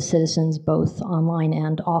surveillance of its citizens both online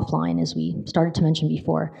and offline, as we started to mention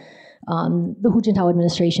before. The Hu Jintao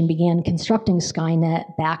administration began constructing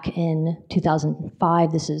Skynet back in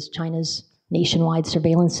 2005. This is China's nationwide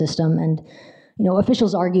surveillance system, and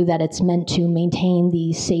officials argue that it's meant to maintain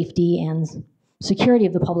the safety and security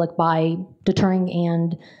of the public by deterring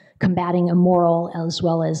and combating immoral as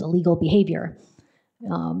well as illegal behavior.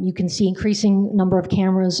 You can see increasing number of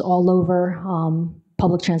cameras all over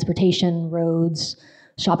public transportation, roads,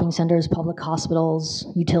 shopping centers, public hospitals,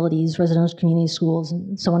 utilities, residential communities, schools,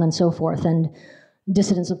 and so on and so forth. And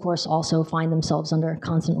dissidents, of course, also find themselves under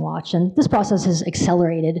constant watch. And this process has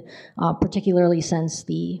accelerated, particularly since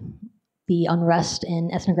the unrest in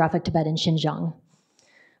ethnographic Tibet and Xinjiang.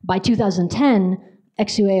 By 2010,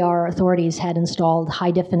 XUAR authorities had installed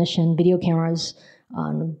high-definition video cameras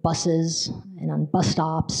on buses and on bus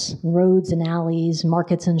stops, roads and alleys,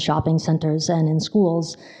 markets and shopping centers, and in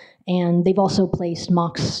schools. And they've also placed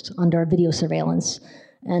mosques under video surveillance.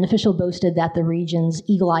 An official boasted that the region's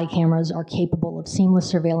eagle-eye cameras are capable of seamless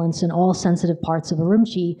surveillance in all sensitive parts of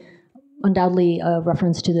Urumqi, undoubtedly a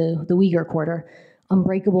reference to the Uyghur quarter.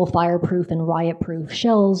 Unbreakable, fireproof, and riot-proof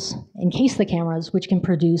shells encase the cameras, which can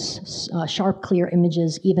produce sharp, clear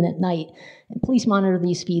images even at night. And police monitor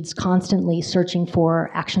these feeds constantly, searching for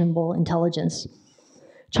actionable intelligence.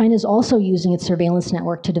 China is also using its surveillance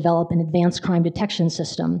network to develop an advanced crime detection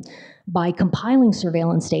system by compiling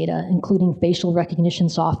surveillance data, including facial recognition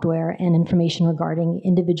software and information regarding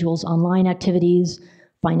individuals' online activities,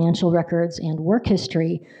 financial records, and work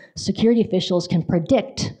history. Security officials can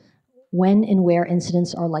predict when and where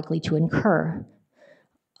incidents are likely to occur.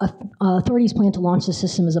 Authorities plan to launch the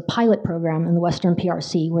system as a pilot program in the Western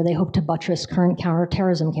PRC, where they hope to buttress current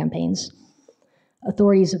counterterrorism campaigns.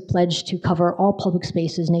 Authorities have pledged to cover all public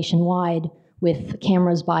spaces nationwide with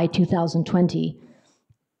cameras by 2020.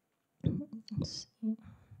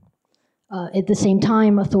 At the same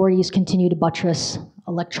time, authorities continue to buttress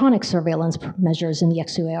electronic surveillance measures in the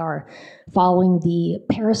XUAR. Following the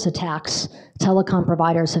Paris attacks, telecom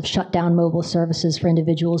providers have shut down mobile services for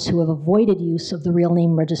individuals who have avoided use of the real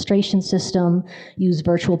name registration system, use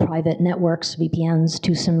virtual private networks, VPNs,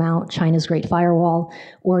 to surmount China's Great Firewall,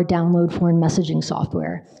 or download foreign messaging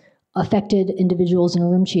software. Affected individuals in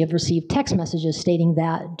Urumqi have received text messages stating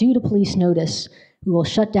that, due to police notice, we will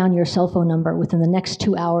shut down your cell phone number within the next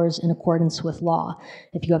 2 hours in accordance with law.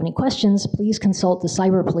 If you have any questions, please consult the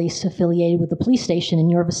cyber police affiliated with the police station in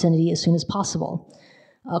your vicinity as soon as possible.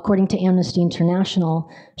 According to Amnesty International,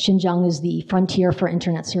 Xinjiang is the frontier for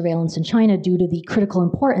internet surveillance in China due to the critical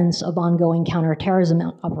importance of ongoing counterterrorism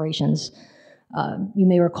operations. You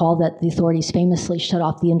may recall that the authorities famously shut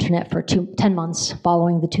off the internet for 10 months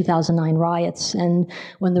following the 2009 riots, and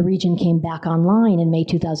when the region came back online in May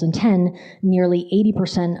 2010, nearly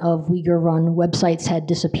 80% of Uyghur-run websites had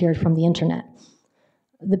disappeared from the internet.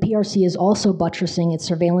 The PRC is also buttressing its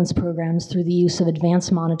surveillance programs through the use of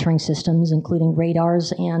advanced monitoring systems, including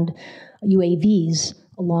radars and UAVs,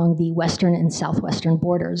 along the western and southwestern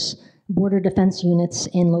borders. Border defense units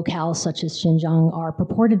in locales such as Xinjiang are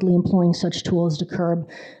purportedly employing such tools to curb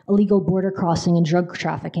illegal border crossing and drug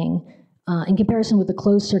trafficking. In comparison with the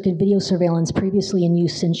closed-circuit video surveillance previously in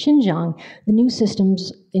use in Xinjiang, the new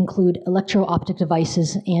systems include electro-optic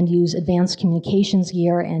devices and use advanced communications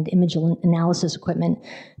gear and image analysis equipment.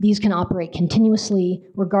 These can operate continuously,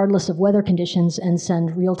 regardless of weather conditions, and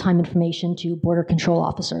send real-time information to border control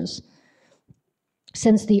officers.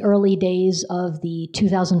 Since the early days of the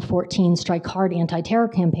 2014 Strike Hard anti-terror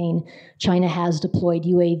campaign, China has deployed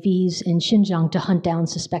UAVs in Xinjiang to hunt down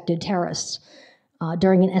suspected terrorists.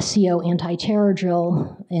 During an SCO anti-terror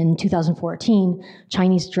drill in 2014,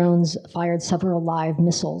 Chinese drones fired several live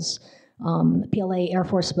missiles. PLA Air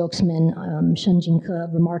Force spokesman Shen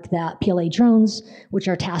Jingke remarked that PLA drones, which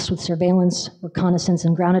are tasked with surveillance, reconnaissance,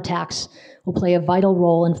 and ground attacks, will play a vital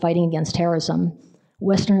role in fighting against terrorism.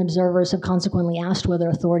 Western observers have consequently asked whether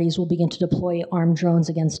authorities will begin to deploy armed drones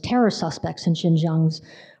against terror suspects in Xinjiang,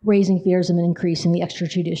 raising fears of an increase in the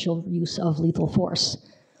extrajudicial use of lethal force.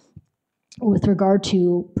 With regard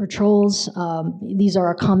to patrols, these are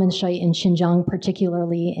a common sight in Xinjiang,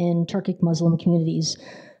 particularly in Turkic Muslim communities.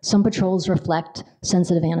 Some patrols reflect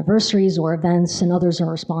sensitive anniversaries or events, and others are in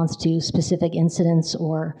response to specific incidents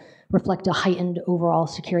or reflect a heightened overall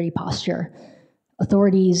security posture.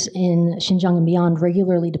 Authorities in Xinjiang and beyond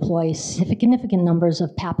regularly deploy significant numbers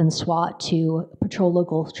of PAP and SWAT to patrol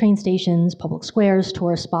local train stations, public squares,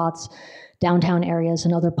 tourist spots, downtown areas,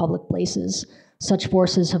 and other public places. Such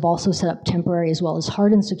forces have also set up temporary as well as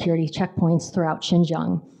hardened security checkpoints throughout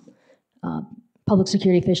Xinjiang. Public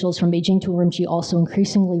security officials from Beijing to Urumqi also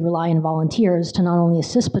increasingly rely on volunteers to not only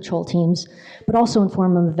assist patrol teams, but also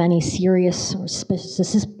inform them of any serious or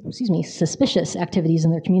suspicious activities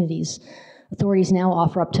in their communities. Authorities now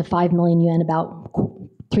offer up to 5 million yuan, about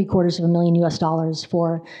 $750,000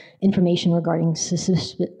 for information regarding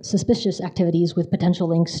suspicious activities with potential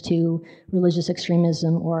links to religious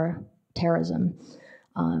extremism or terrorism.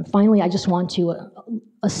 Finally, I just want to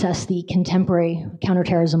assess the contemporary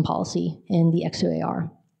counterterrorism policy in the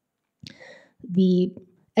XUAR. The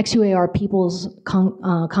XUAR People's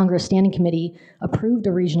Congress Standing Committee approved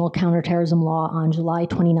a regional counterterrorism law on July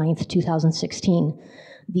 29, 2016.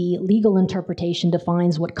 The legal interpretation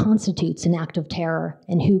defines what constitutes an act of terror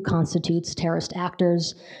and who constitutes terrorist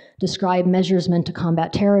actors, describe measures meant to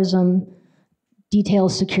combat terrorism,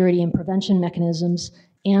 details security and prevention mechanisms,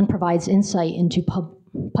 and provides insight into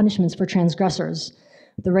punishments for transgressors.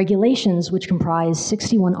 The regulations, which comprise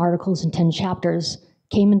 61 articles and 10 chapters,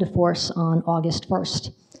 came into force on August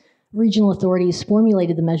 1st. Regional authorities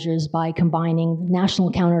formulated the measures by combining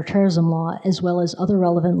national counterterrorism law as well as other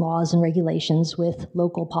relevant laws and regulations with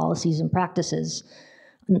local policies and practices.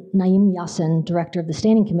 Naim Yassin, director of the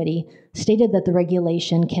Standing Committee, stated that the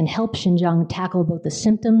regulation can help Xinjiang tackle both the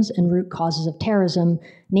symptoms and root causes of terrorism,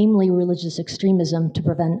 namely religious extremism, to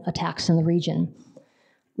prevent attacks in the region.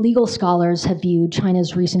 Legal scholars have viewed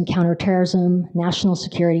China's recent counterterrorism, national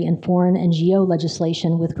security, and foreign NGO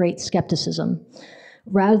legislation with great skepticism.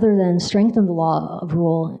 Rather than strengthen the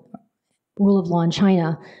rule of law in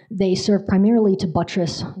China, they serve primarily to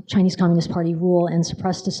buttress Chinese Communist Party rule and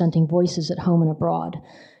suppress dissenting voices at home and abroad.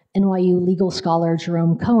 NYU legal scholar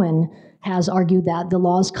Jerome Cohen has argued that the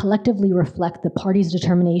laws collectively reflect the party's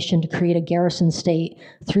determination to create a garrison state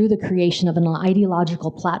through the creation of an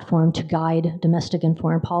ideological platform to guide domestic and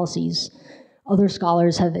foreign policies. Other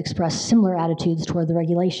scholars have expressed similar attitudes toward the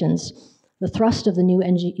regulations. The thrust of the new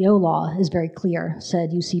NGO law is very clear,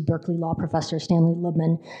 said UC Berkeley law professor Stanley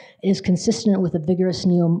Lubman. It is consistent with a vigorous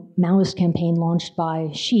neo-Maoist campaign launched by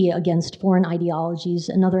Xi against foreign ideologies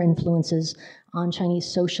and other influences on Chinese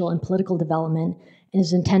social and political development, and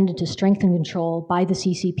is intended to strengthen control by the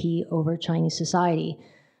CCP over Chinese society.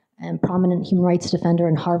 And prominent human rights defender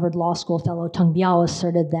and Harvard Law School fellow Teng Biao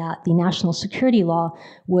asserted that the national security law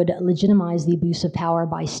would legitimize the abuse of power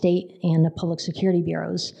by state and public security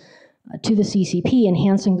bureaus. To the CCP,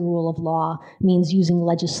 enhancing the rule of law means using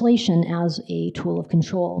legislation as a tool of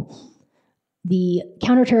control. The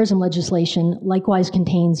counterterrorism legislation likewise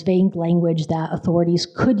contains vague language that authorities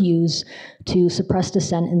could use to suppress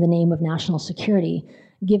dissent in the name of national security.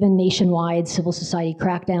 Given nationwide civil society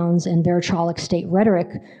crackdowns and vitriolic state rhetoric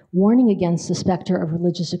warning against the specter of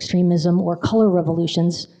religious extremism or color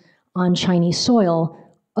revolutions on Chinese soil,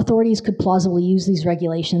 authorities could plausibly use these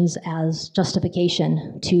regulations as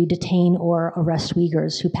justification to detain or arrest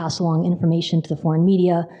Uyghurs who pass along information to the foreign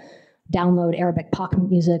media, download Arabic pop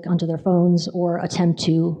music onto their phones, or attempt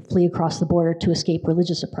to flee across the border to escape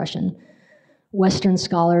religious oppression. Western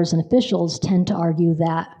scholars and officials tend to argue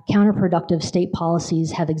that counterproductive state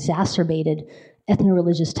policies have exacerbated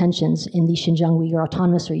ethno-religious tensions in the Xinjiang Uyghur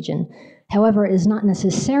Autonomous Region. However, it is not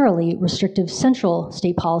necessarily restrictive central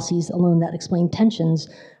state policies alone that explain tensions.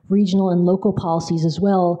 Regional and local policies, as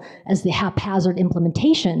well as the haphazard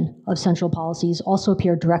implementation of central policies, also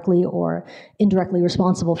appear directly or indirectly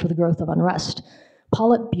responsible for the growth of unrest.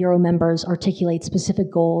 Politburo members articulate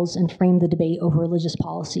specific goals and frame the debate over religious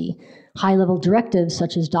policy. High-level directives,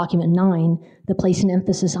 such as Document 9, that place an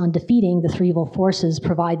emphasis on defeating the three evil forces,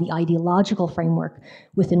 provide the ideological framework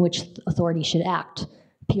within which authorities should act.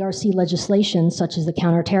 PRC legislation, such as the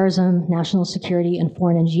counterterrorism, national security, and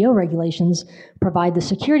foreign NGO regulations, provide the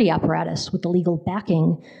security apparatus with the legal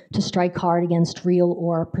backing to strike hard against real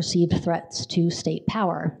or perceived threats to state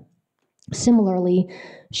power. Similarly,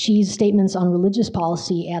 Xi's statements on religious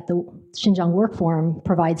policy at the Xinjiang Work Forum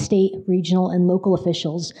provide state, regional, and local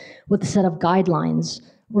officials with a set of guidelines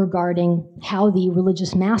regarding how the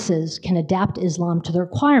religious masses can adapt Islam to the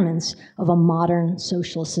requirements of a modern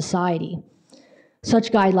socialist society.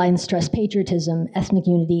 Such guidelines stress patriotism, ethnic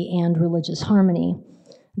unity, and religious harmony.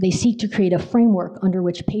 They seek to create a framework under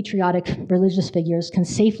which patriotic religious figures can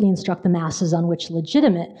safely instruct the masses on which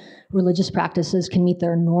legitimate religious practices can meet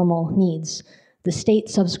their normal needs. The state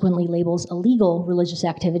subsequently labels illegal religious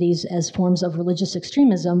activities as forms of religious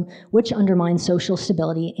extremism, which undermine social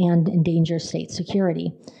stability and endanger state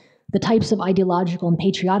security. The types of ideological and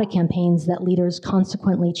patriotic campaigns that leaders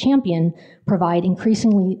consequently champion provide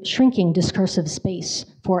increasingly shrinking discursive space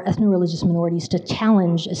for ethno-religious minorities to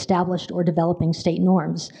challenge established or developing state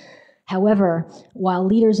norms. However, while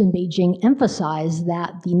leaders in Beijing emphasize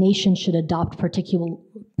that the nation should adopt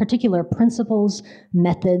particular principles,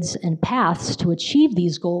 methods, and paths to achieve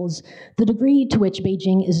these goals, the degree to which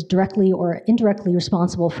Beijing is directly or indirectly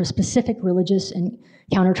responsible for specific religious and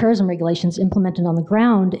counterterrorism regulations implemented on the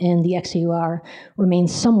ground in the XUAR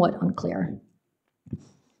remains somewhat unclear.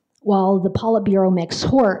 While the Politburo may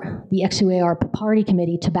exhort the XUAR Party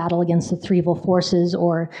Committee to battle against the three evil forces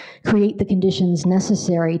or create the conditions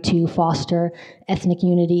necessary to foster ethnic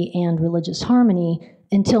unity and religious harmony,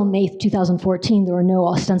 until May 2014, there were no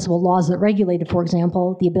ostensible laws that regulated, for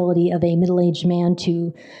example, the ability of a middle-aged man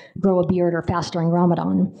to grow a beard or fast during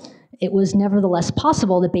Ramadan. It was nevertheless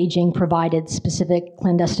possible that Beijing provided specific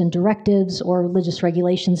clandestine directives or religious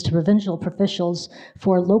regulations to provincial officials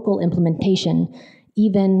for local implementation.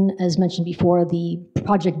 Even, as mentioned before, the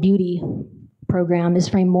Project Beauty program is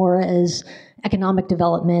framed more as economic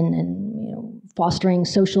development and fostering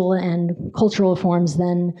social and cultural reforms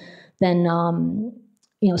than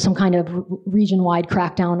some kind of region-wide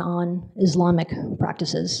crackdown on Islamic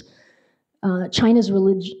practices. China's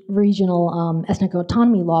regional ethnic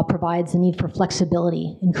autonomy law provides the need for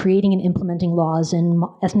flexibility in creating and implementing laws in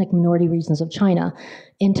ethnic minority regions of China.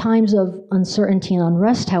 In times of uncertainty and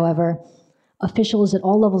unrest, however, officials at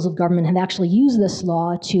all levels of government have actually used this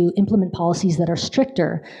law to implement policies that are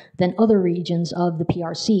stricter than other regions of the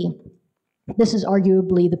PRC. This is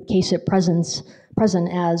arguably the case at present,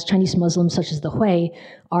 as Chinese Muslims such as the Hui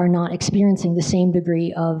are not experiencing the same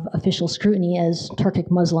degree of official scrutiny as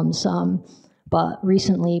Turkic Muslims. But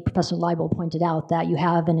recently, Professor Leibel pointed out that you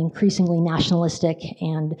have an increasingly nationalistic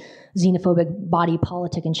and xenophobic body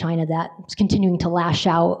politic in China that's continuing to lash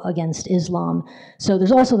out against Islam. So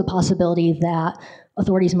there's also the possibility that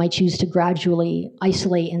authorities might choose to gradually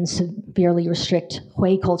isolate and severely restrict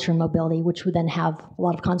Hui culture and mobility, which would then have a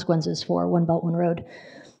lot of consequences for One Belt, One Road.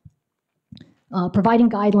 Providing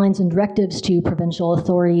guidelines and directives to provincial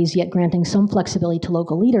authorities, yet granting some flexibility to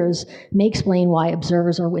local leaders, may explain why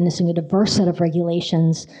observers are witnessing a diverse set of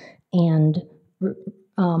regulations and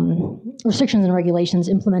restrictions and regulations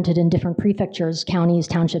implemented in different prefectures, counties,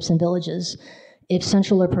 townships, and villages. If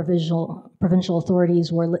central or provincial authorities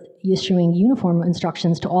were issuing uniform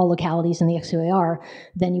instructions to all localities in the XUAR,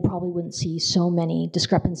 then you probably wouldn't see so many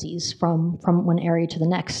discrepancies from one area to the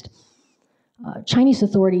next. Chinese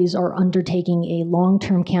authorities are undertaking a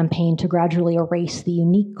long-term campaign to gradually erase the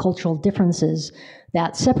unique cultural differences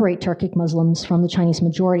that separate Turkic Muslims from the Chinese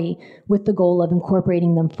majority, with the goal of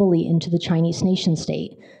incorporating them fully into the Chinese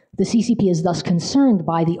nation-state. The CCP is thus concerned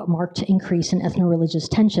by the marked increase in ethno-religious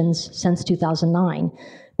tensions since 2009.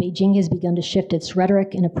 Beijing has begun to shift its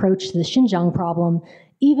rhetoric and approach to the Xinjiang problem,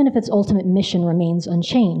 even if its ultimate mission remains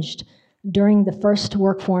unchanged. During the first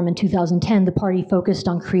work forum in 2010, the party focused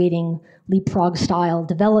on creating leapfrog-style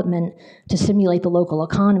development to simulate the local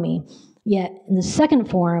economy. Yet in the second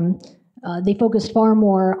forum, they focused far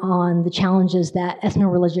more on the challenges that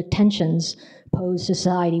ethno-religious tensions pose to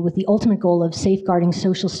society, with the ultimate goal of safeguarding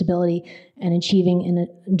social stability and achieving an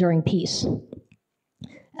enduring peace.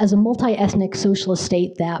 As a multi-ethnic socialist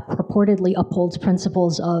state that purportedly upholds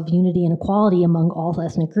principles of unity and equality among all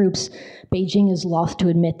ethnic groups, Beijing is loath to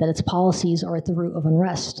admit that its policies are at the root of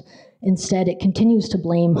unrest. Instead, it continues to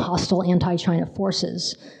blame hostile anti-China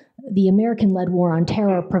forces. The American-led war on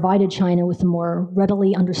terror provided China with a more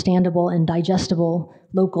readily understandable and digestible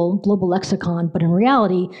global lexicon, but in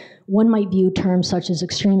reality, one might view terms such as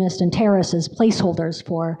extremist and terrorist as placeholders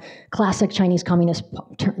for classic Chinese Communist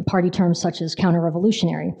Party terms such as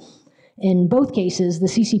counter-revolutionary. In both cases, the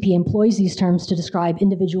CCP employs these terms to describe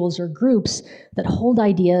individuals or groups that hold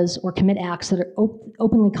ideas or commit acts that are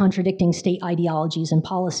openly contradicting state ideologies and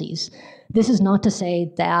policies. This is not to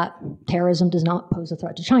say that terrorism does not pose a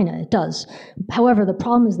threat to China. It does. However, the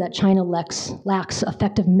problem is that China lacks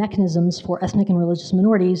effective mechanisms for ethnic and religious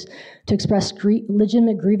minorities to express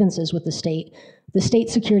legitimate grievances with the state. The state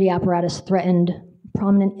security apparatus threatened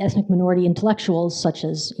prominent ethnic minority intellectuals such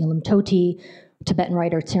as Ilham Tohti, Tibetan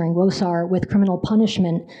writer Tsering Wosar, with criminal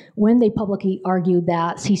punishment when they publicly argued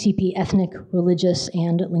that CCP ethnic, religious,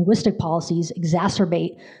 and linguistic policies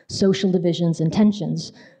exacerbate social divisions and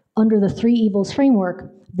tensions. Under the three evils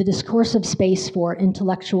framework, the discursive space for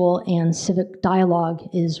intellectual and civic dialogue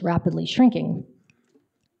is rapidly shrinking.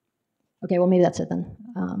 Okay, well, maybe that's it then.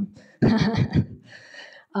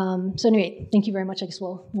 So anyway, thank you very much. I guess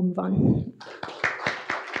we'll move on.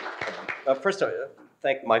 First,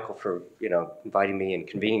 thank Michael for inviting me and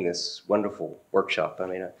convening this wonderful workshop. I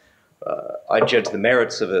mean, I judge the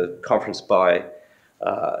merits of a conference by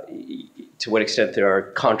to what extent there are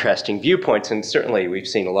contrasting viewpoints, and certainly we've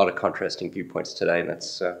seen a lot of contrasting viewpoints today, and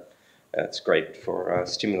that's great for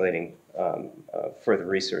stimulating further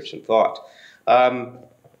research and thought. I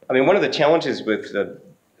mean, one of the challenges with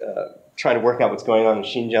trying to work out what's going on in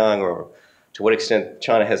Xinjiang, or to what extent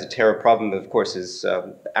China has a terror problem, of course, is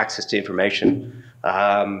access to information.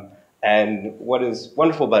 And what is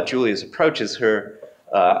wonderful about Julia's approach is her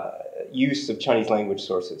use of Chinese language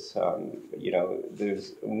sources.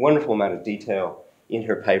 There's a wonderful amount of detail in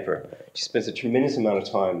her paper. She spends a tremendous amount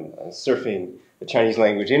of time surfing the Chinese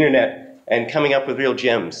language internet and coming up with real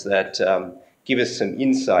gems that give us some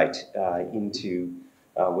insight into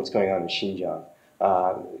what's going on in Xinjiang.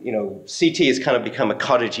 CT has kind of become a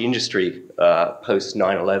cottage industry post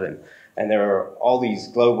 9/11, and there are all these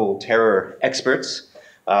global terror experts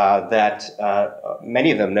that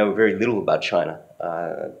many of them know very little about China,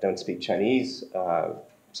 don't speak Chinese,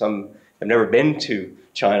 some have never been to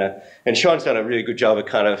China, and Sean's done a really good job of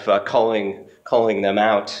kind of calling them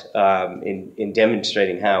out in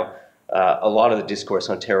demonstrating how a lot of the discourse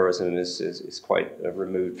on terrorism is quite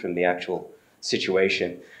removed from the actual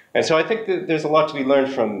situation. And so I think that there's a lot to be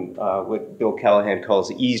learned from what Bill Callahan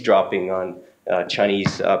calls eavesdropping on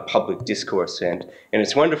Chinese public discourse. And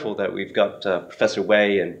it's wonderful that we've got Professor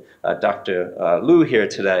Wei and Dr. Liu here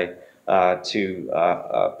today to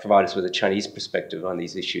provide us with a Chinese perspective on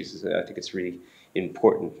these issues. I think it's really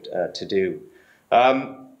important to do.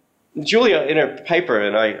 Julia, in her paper,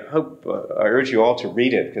 and I hope, I urge you all to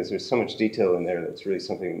read it, because there's so much detail in there that's really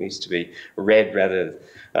something that needs to be read rather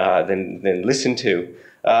than listened to.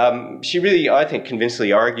 She really, I think,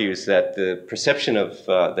 convincingly argues that the perception of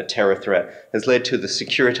the terror threat has led to the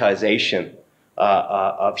securitization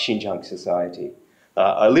of Xinjiang society.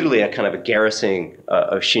 Literally a kind of a garrisoning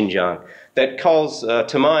of Xinjiang that calls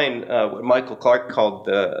to mind what Michael Clark called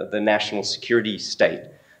the national security state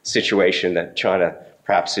situation that China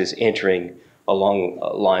perhaps is entering along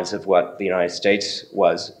lines of what the United States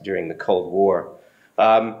was during the Cold War.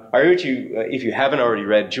 I urge you, if you haven't already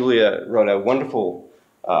read, Julia wrote a wonderful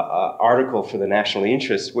article for the National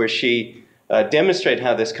Interest where she demonstrated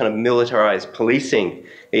how this kind of militarized policing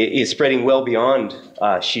is spreading well beyond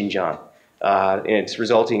Xinjiang. And it's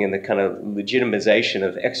resulting in the kind of legitimization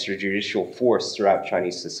of extrajudicial force throughout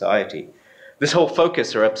Chinese society. This whole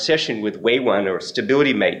focus or obsession with Weiwan, or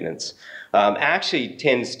stability maintenance, actually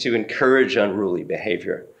tends to encourage unruly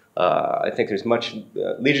behavior. I think there's much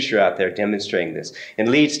literature out there demonstrating this, and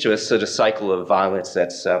leads to a sort of cycle of violence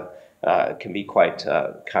that's can be quite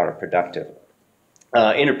counterproductive.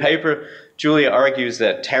 In her paper, Julia argues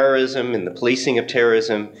that terrorism and the policing of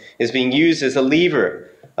terrorism is being used as a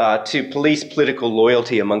lever to police political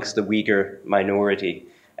loyalty amongst the Uyghur minority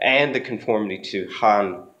and the conformity to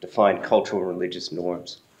Han-defined cultural and religious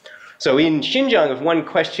norms. So in Xinjiang, if one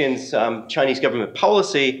questions Chinese government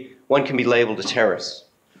policy, one can be labeled a terrorist.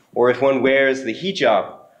 Or if one wears the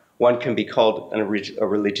hijab, one can be called a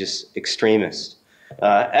religious extremist.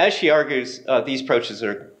 As she argues, these approaches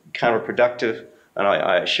are counterproductive, and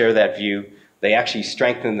I share that view. They actually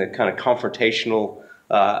strengthen the kind of confrontational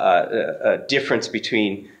difference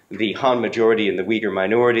between the Han majority and the Uyghur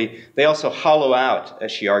minority. They also hollow out,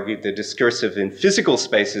 as she argued, the discursive and physical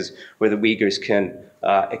spaces where the Uyghurs can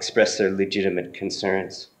express their legitimate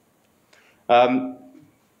concerns.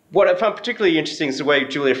 What I found particularly interesting is the way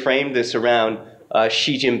Julia framed this around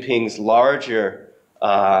Xi Jinping's larger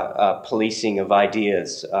policing of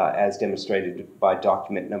ideas, as demonstrated by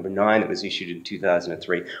document number 9 that was issued in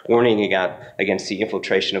 2003, warning against the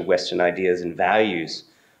infiltration of Western ideas and values.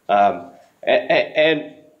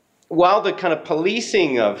 And while the kind of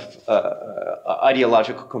policing of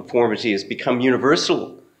ideological conformity has become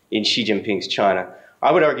universal in Xi Jinping's China,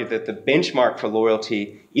 I would argue that the benchmark for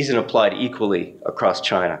loyalty isn't applied equally across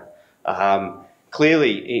China.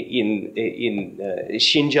 Clearly, in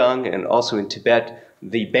Xinjiang and also in Tibet,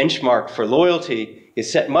 the benchmark for loyalty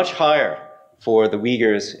is set much higher for the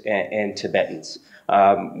Uyghurs and Tibetans.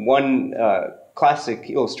 One classic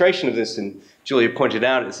illustration of this, and Julia pointed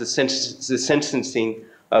out, is the sentencing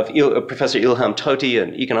of Professor Ilham Tohti,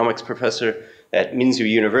 an economics professor at Minzu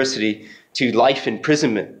University, to life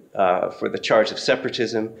imprisonment for the charge of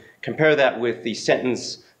separatism. Compare that with the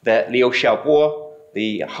sentence that Liu Xiaobo,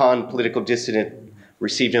 the Han political dissident,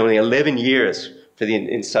 received only 11 years for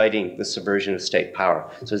inciting the subversion of state power.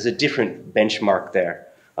 So there's a different benchmark there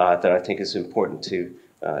that I think is important to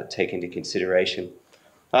take into consideration.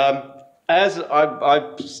 as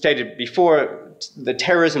I've stated before, the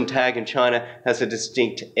terrorism tag in China has a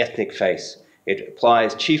distinct ethnic face. It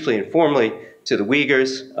applies chiefly and formally to the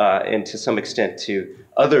Uyghurs and to some extent to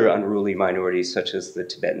other unruly minorities such as the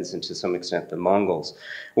Tibetans and to some extent the Mongols.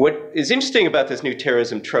 What is interesting about this new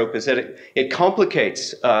terrorism trope is that it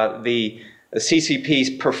complicates the CCP's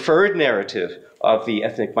preferred narrative of the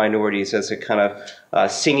ethnic minorities as a kind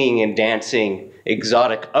of singing and dancing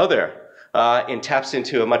exotic other, and taps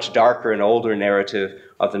into a much darker and older narrative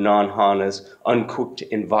of the non-Han as uncooked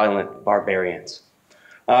and violent barbarians.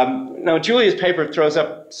 Now, Julia's paper throws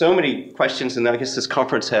up so many questions, and I guess this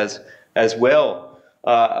conference has as well.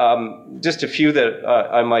 Just a few that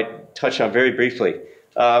I might touch on very briefly,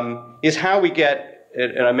 is how we get,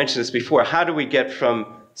 and I mentioned this before, how do we get from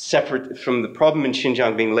the problem in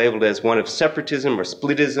Xinjiang being labeled as one of separatism or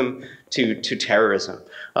splitism to terrorism.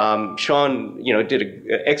 Sean, did an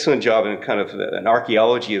excellent job in kind of an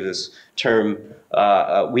archaeology of this term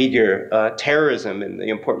Uyghur terrorism and the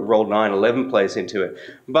important role 9/11 plays into it.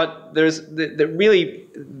 But there's the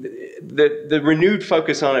renewed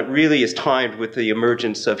focus on it really is timed with the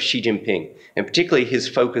emergence of Xi Jinping, and particularly his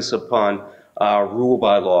focus upon rule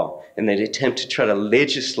by law and the attempt to try to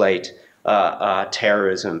legislate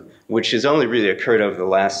terrorism, which has only really occurred over the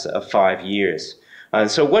last 5 years.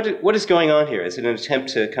 So what is going on here? Is it an attempt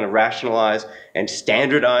to kind of rationalize and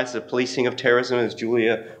standardize the policing of terrorism, as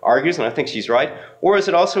Julia argues, and I think she's right, or is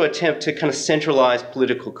it also an attempt to kind of centralize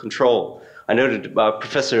political control? I noted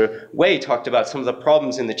Professor Wei talked about some of the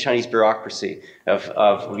problems in the Chinese bureaucracy of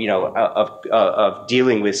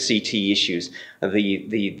dealing with CT issues,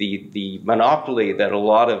 the monopoly that a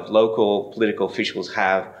lot of local political officials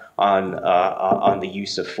have on the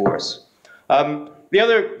use of force. The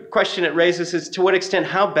other question it raises is, to what extent,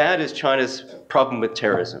 how bad is China's problem with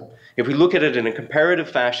terrorism? If we look at it in a comparative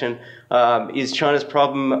fashion, is China's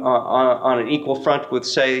problem on an equal front with,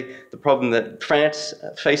 say, the problem that France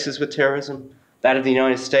faces with terrorism, that of the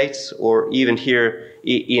United States, or even here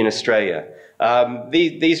in Australia?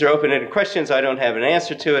 These are open-ended questions. I don't have an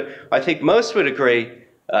answer to it. I think most would agree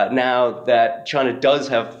now that China does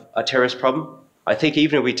have a terrorist problem. I think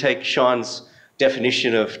even if we take Sean's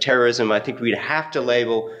definition of terrorism, I think we'd have to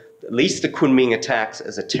label at least the Kunming attacks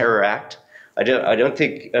as a terror act. I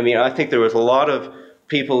think there was a lot of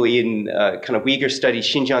people in kind of Uyghur studies,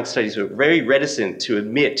 Xinjiang studies, who were very reticent to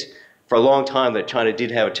admit for a long time that China did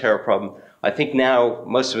have a terror problem. I think now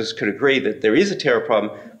most of us could agree that there is a terror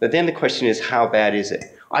problem, but then the question is, how bad is it?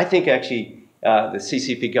 I think actually the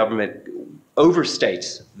CCP government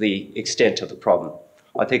overstates the extent of the problem.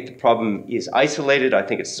 I think the problem is isolated. I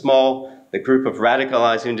think it's small. The group of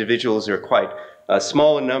radicalized individuals are quite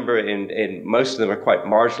small in number, and most of them are quite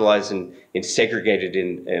marginalized and segregated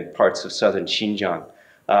in parts of southern Xinjiang.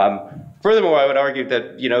 Furthermore, I would argue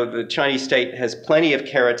that the Chinese state has plenty of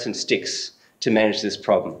carrots and sticks to manage this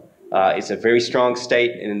problem. It's a very strong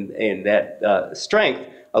state, and that strength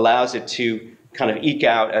allows it to kind of eke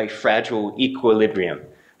out a fragile equilibrium.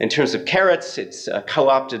 In terms of carrots, it's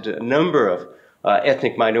co-opted a number of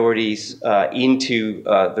ethnic minorities into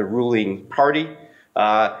the ruling party,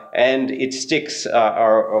 and its sticks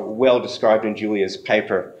are well described in Julia's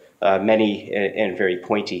paper, many and very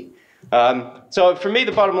pointy. So for me,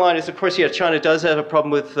 the bottom line is, of course, China does have a problem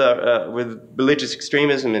with religious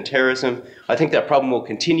extremism and terrorism. I think that problem will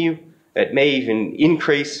continue. It may even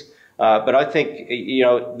increase, but I think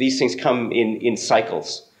these things come in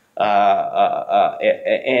cycles,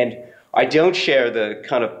 and I don't share the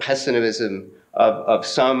kind of pessimism of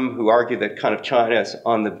some who argue that kind of China is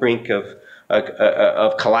on the brink of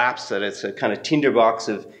collapse, that it's a kind of tinderbox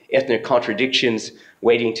of ethnic contradictions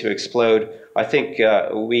waiting to explode. I think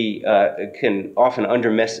we can often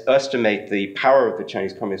underestimate the power of the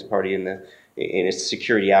Chinese Communist Party in its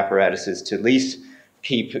security apparatuses to at least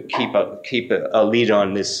keep a lead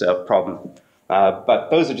on this problem. But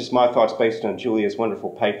those are just my thoughts based on Julia's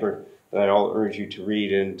wonderful paper that I'll urge you to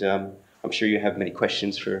read, and I'm sure you have many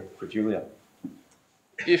questions for Julia.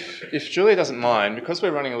 If Julia doesn't mind, because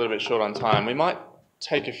we're running a little bit short on time, we might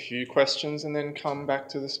take a few questions and then come back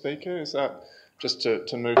to the speaker. Is that just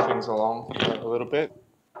to move things along a little bit?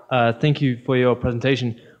 Thank you for your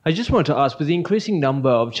presentation. I just wanted to ask, with the increasing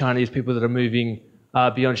number of Chinese people that are moving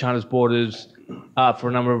beyond China's borders for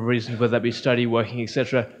a number of reasons, whether that be study, working,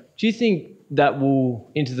 etc., do you think that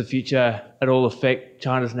will, into the future, at all affect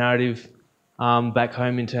China's narrative back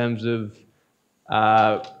home in terms of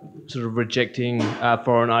sort of rejecting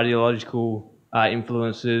foreign ideological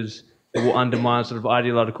influences? It will undermine sort of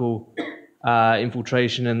ideological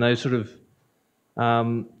infiltration and those sort of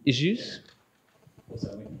issues? So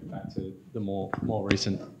we can go back to the more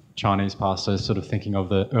recent Chinese past, so sort of thinking of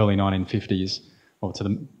the early 1950s or to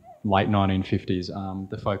the late 1950s,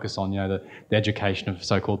 the focus on, the education of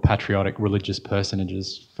so-called patriotic religious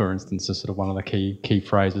personages, for instance, is sort of one of the key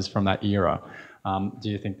phrases from that era. Do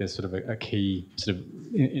you think there's sort of a key, sort of,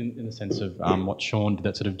 in the sense of what Sean did,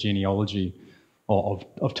 that sort of genealogy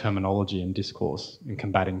of terminology and discourse in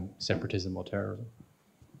combating separatism or terrorism?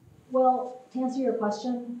 Well, to answer your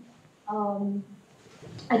question,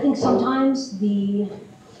 I think sometimes the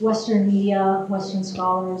Western media, Western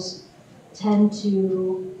scholars tend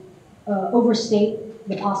to overstate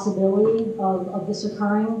the possibility of this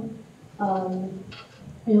occurring.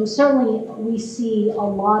 Certainly we see a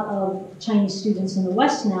lot of Chinese students in the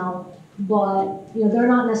West now, but they're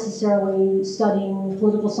not necessarily studying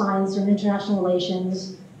political science or international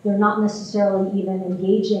relations. They're not necessarily even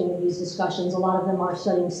engaging in these discussions. A lot of them are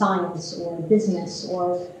studying science or business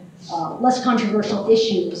or less controversial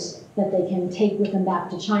issues that they can take with them back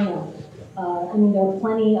to China. There are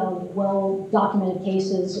plenty of well-documented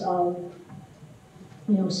cases of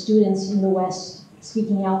students in the West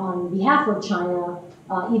speaking out on behalf of China,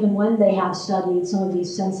 even when they have studied some of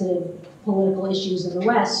these sensitive political issues in the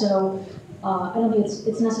West. So I don't think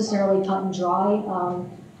it's necessarily cut and dry.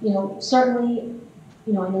 Certainly,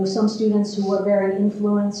 I know some students who were very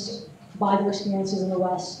influenced by their experiences in the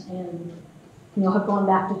West and have gone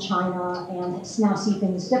back to China and now see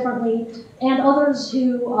things differently, and others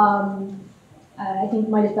who I think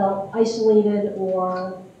might have felt isolated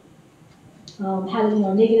or had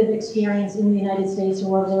a negative experience in the United States or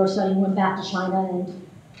wherever they were studying, went back to China and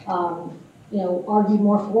argued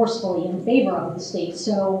more forcefully in favor of the state.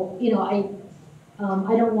 So I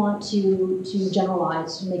don't want to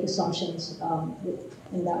generalize, make assumptions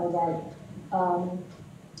in that regard.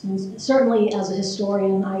 And certainly, as a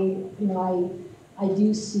historian, I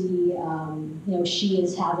do see Xi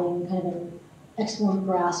as having kind of an excellent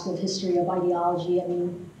grasp of history of ideology.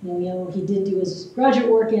 He did do his graduate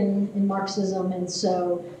work in Marxism, and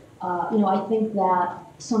so I think that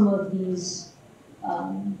some of these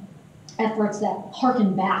efforts that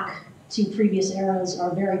harken back to previous eras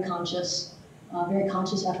are very conscious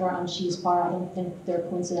effort on Xi's part. I don't think they're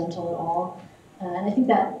coincidental at all, and I think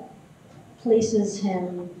that places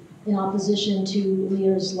him in opposition to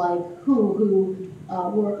leaders like who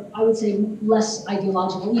were, I would say, less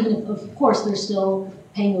ideological, even if, of course, they're still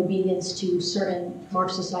paying obedience to certain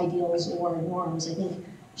Marxist ideals or norms. I think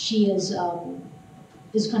Xi is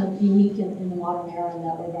kind of unique in the modern era in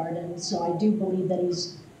that regard, and so I do believe that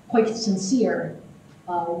he's quite sincere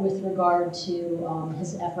with regard to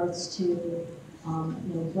his efforts to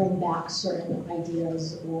bring back certain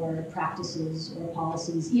ideas or practices or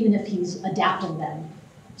policies, even if he's adapting them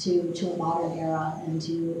to a modern era and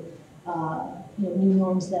to new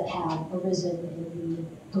norms that have arisen in the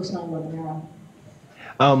post 9/11 era.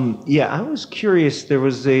 Yeah, I was curious. There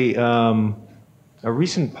was a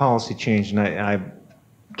recent policy change, and I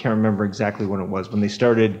can't remember exactly when it was, when they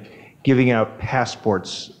started giving out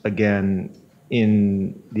passports again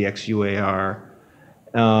in the XUAR.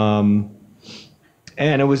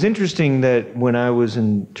 And it was interesting that when I was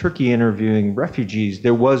in Turkey interviewing refugees,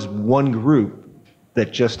 there was one group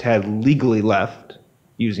that just had legally left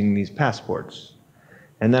using these passports.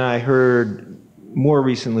 And then I heard more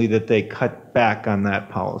recently that they cut back on that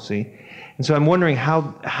policy. And so I'm wondering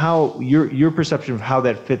how your perception of how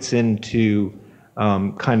that fits into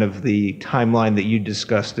kind of the timeline that you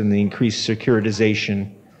discussed in the increased securitization,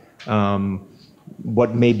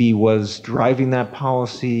 what maybe was driving that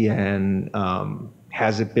policy, and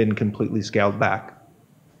has it been completely scaled back?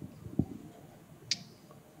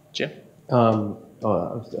 Jim?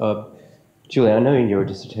 Julie, I know in your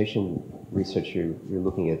dissertation research you're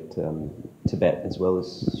looking at Tibet as well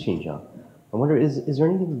as Xinjiang. I wonder, is there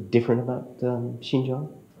anything different about Xinjiang?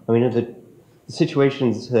 I mean, are the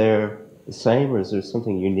situations there the same, or is there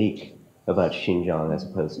something unique about Xinjiang as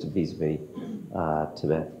opposed to vis-a-vis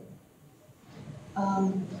Tibet?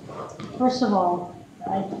 First of all,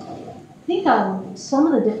 I think some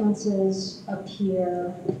of the differences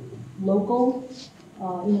appear local.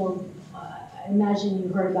 I imagine you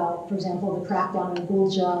heard about, for example, the crackdown in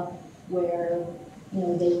Gulja, where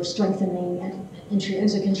they were strengthening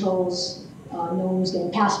entry-exit controls. No one was getting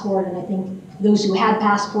a passport, and I think those who had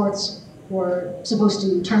passports were supposed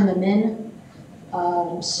to turn them in.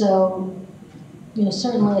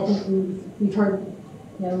 Certainly, I think we've heard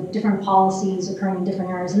different policies occurring in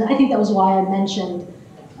different areas, and I think that was why I mentioned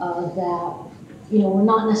that we're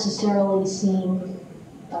not necessarily seeing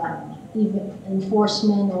even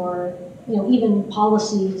enforcement or even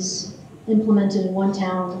policies implemented in one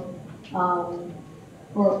town,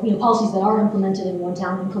 or policies that are implemented in one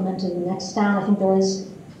town implemented in the next town. I think there is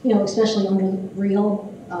especially under real,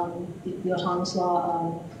 the autonomous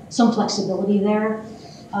law, some flexibility there.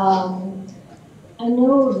 I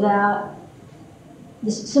know that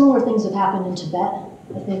similar things have happened in Tibet.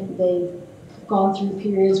 I think they've gone through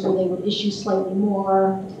periods where they would issue slightly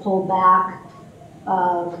more, pull back.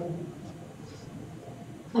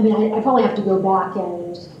 I probably have to go back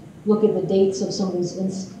and look at the dates of some of these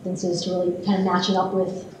instances to really kind of match it up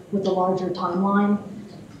with the larger timeline.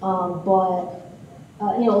 But a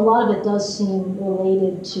lot of it does seem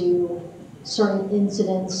related to certain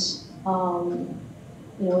incidents,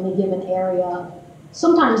 in a given area.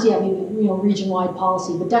 Sometimes, yeah, maybe region-wide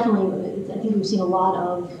policy, but definitely, I think we've seen a lot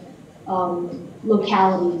of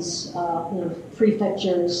localities,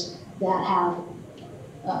 prefectures that have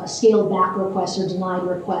scaled back requests or denied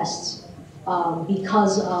requests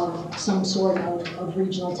because of some sort of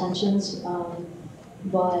regional tensions.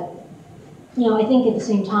 But I think at the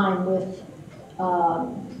same time, with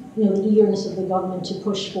the eagerness of the government to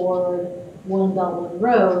push forward One Belt, One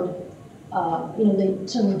Road, they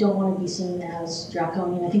certainly don't want to be seen as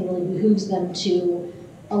draconian. I think it really behooves them to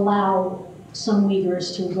allow some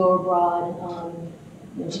Uyghurs to go abroad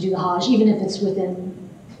to do the Hajj, even if it's within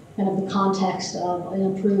kind of the context of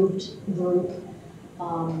an approved group.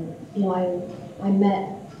 I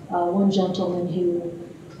met one gentleman who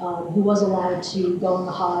was allowed to go on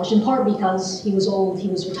the Hajj, in part because he was old, he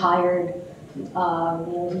was retired.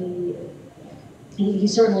 He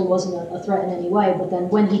certainly wasn't a threat in any way, but then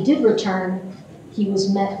when he did return, he was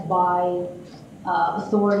met by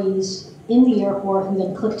authorities in the airport who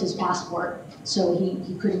then clipped his passport, so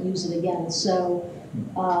he couldn't use it again. So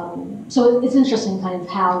it's interesting kind of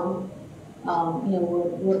how,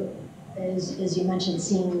 we're as you mentioned,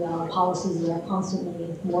 seeing policies that are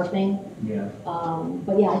constantly morphing. Yeah.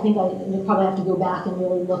 But yeah, I think I probably have to go back and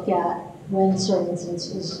really look at when certain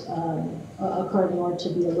incidences occurred in order to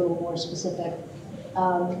be a little more specific.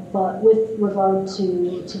 But with regard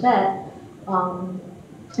to Tibet,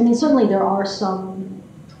 certainly there are some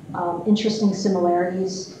interesting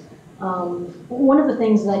similarities. One of the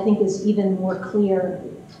things that I think is even more clear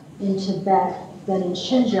in Tibet than in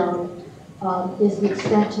Xinjiang is the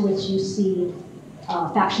extent to which you see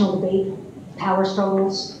factional debate, power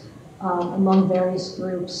struggles among various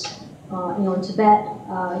groups. In Tibet,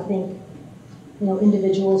 I think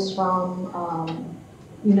individuals from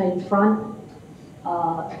United Front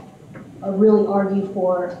really argue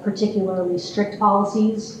for particularly strict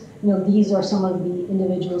policies. These are some of the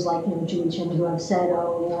individuals like Julie Chen who have said,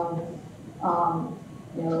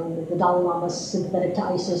 the Dalai Lama is sympathetic to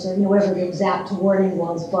ISIS, or whatever the exact wording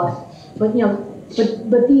was. But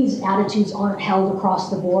these attitudes aren't held across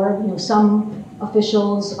the board. Some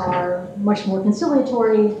officials are much more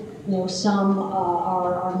conciliatory. Some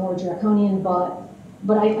are more draconian. But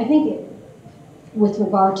I think with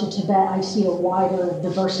regard to Tibet, I see a wider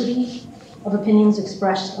diversity of opinions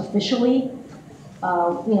expressed officially.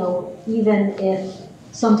 Even if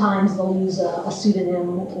sometimes they'll use a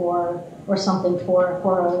pseudonym or something for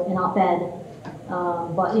an op-ed.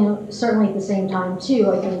 But certainly at the same time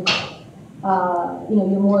too, I think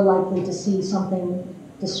you're more likely to see something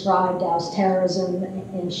described as terrorism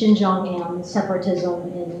in Xinjiang and separatism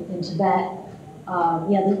in Tibet.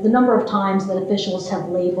 The number of times that officials have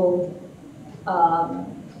labeled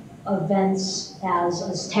events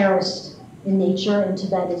as terrorist in nature in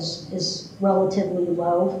Tibet is relatively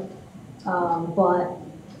low. But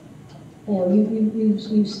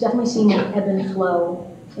you've definitely seen an ebb and flow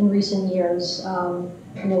in recent years.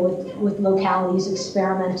 With localities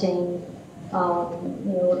experimenting,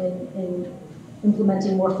 in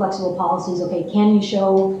implementing more flexible policies. Okay, can you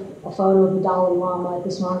show a photo of the Dalai Lama at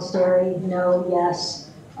this monastery? No, yes.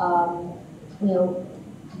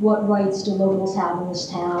 What rights do locals have in this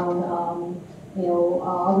town?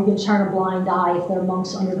 Are we going to turn a blind eye if there are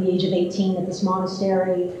monks under the age of 18 at this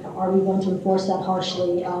monastery? Are we going to enforce that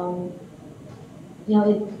harshly?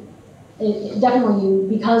 It definitely,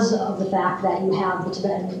 because of the fact that you have the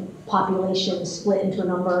Tibetan population split into a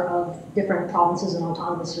number of different provinces and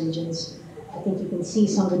autonomous regions, I think you can see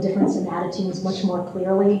some of the difference in attitudes much more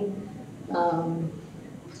clearly.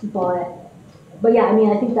 But yeah,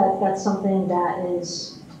 I think that's something that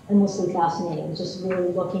is endlessly fascinating, just really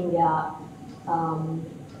looking at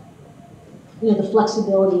the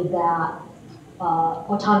flexibility that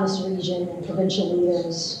autonomous region and provincial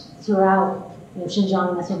leaders throughout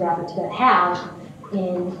Xinjiang and ethnographic Tibet have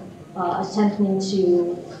in attempting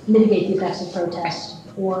to mitigate the effects of protest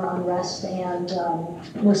or unrest. And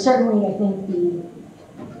certainly I think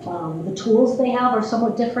the tools they have are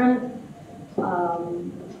somewhat different.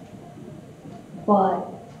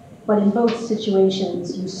 But in both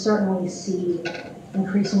situations, you certainly see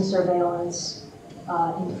increasing surveillance,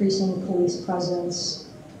 increasing police presence,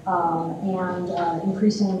 and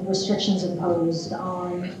increasing restrictions imposed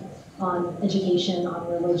on education, on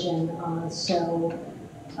religion.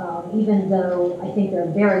 Even though I think there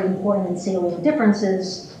are very important and salient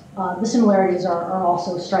differences, the similarities are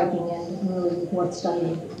also striking and really worth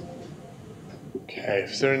studying. Okay,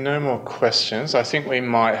 if there are no more questions, I think we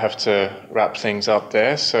might have to wrap things up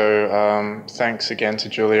there. So thanks again to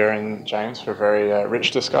Julia and James for a very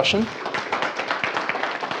rich discussion.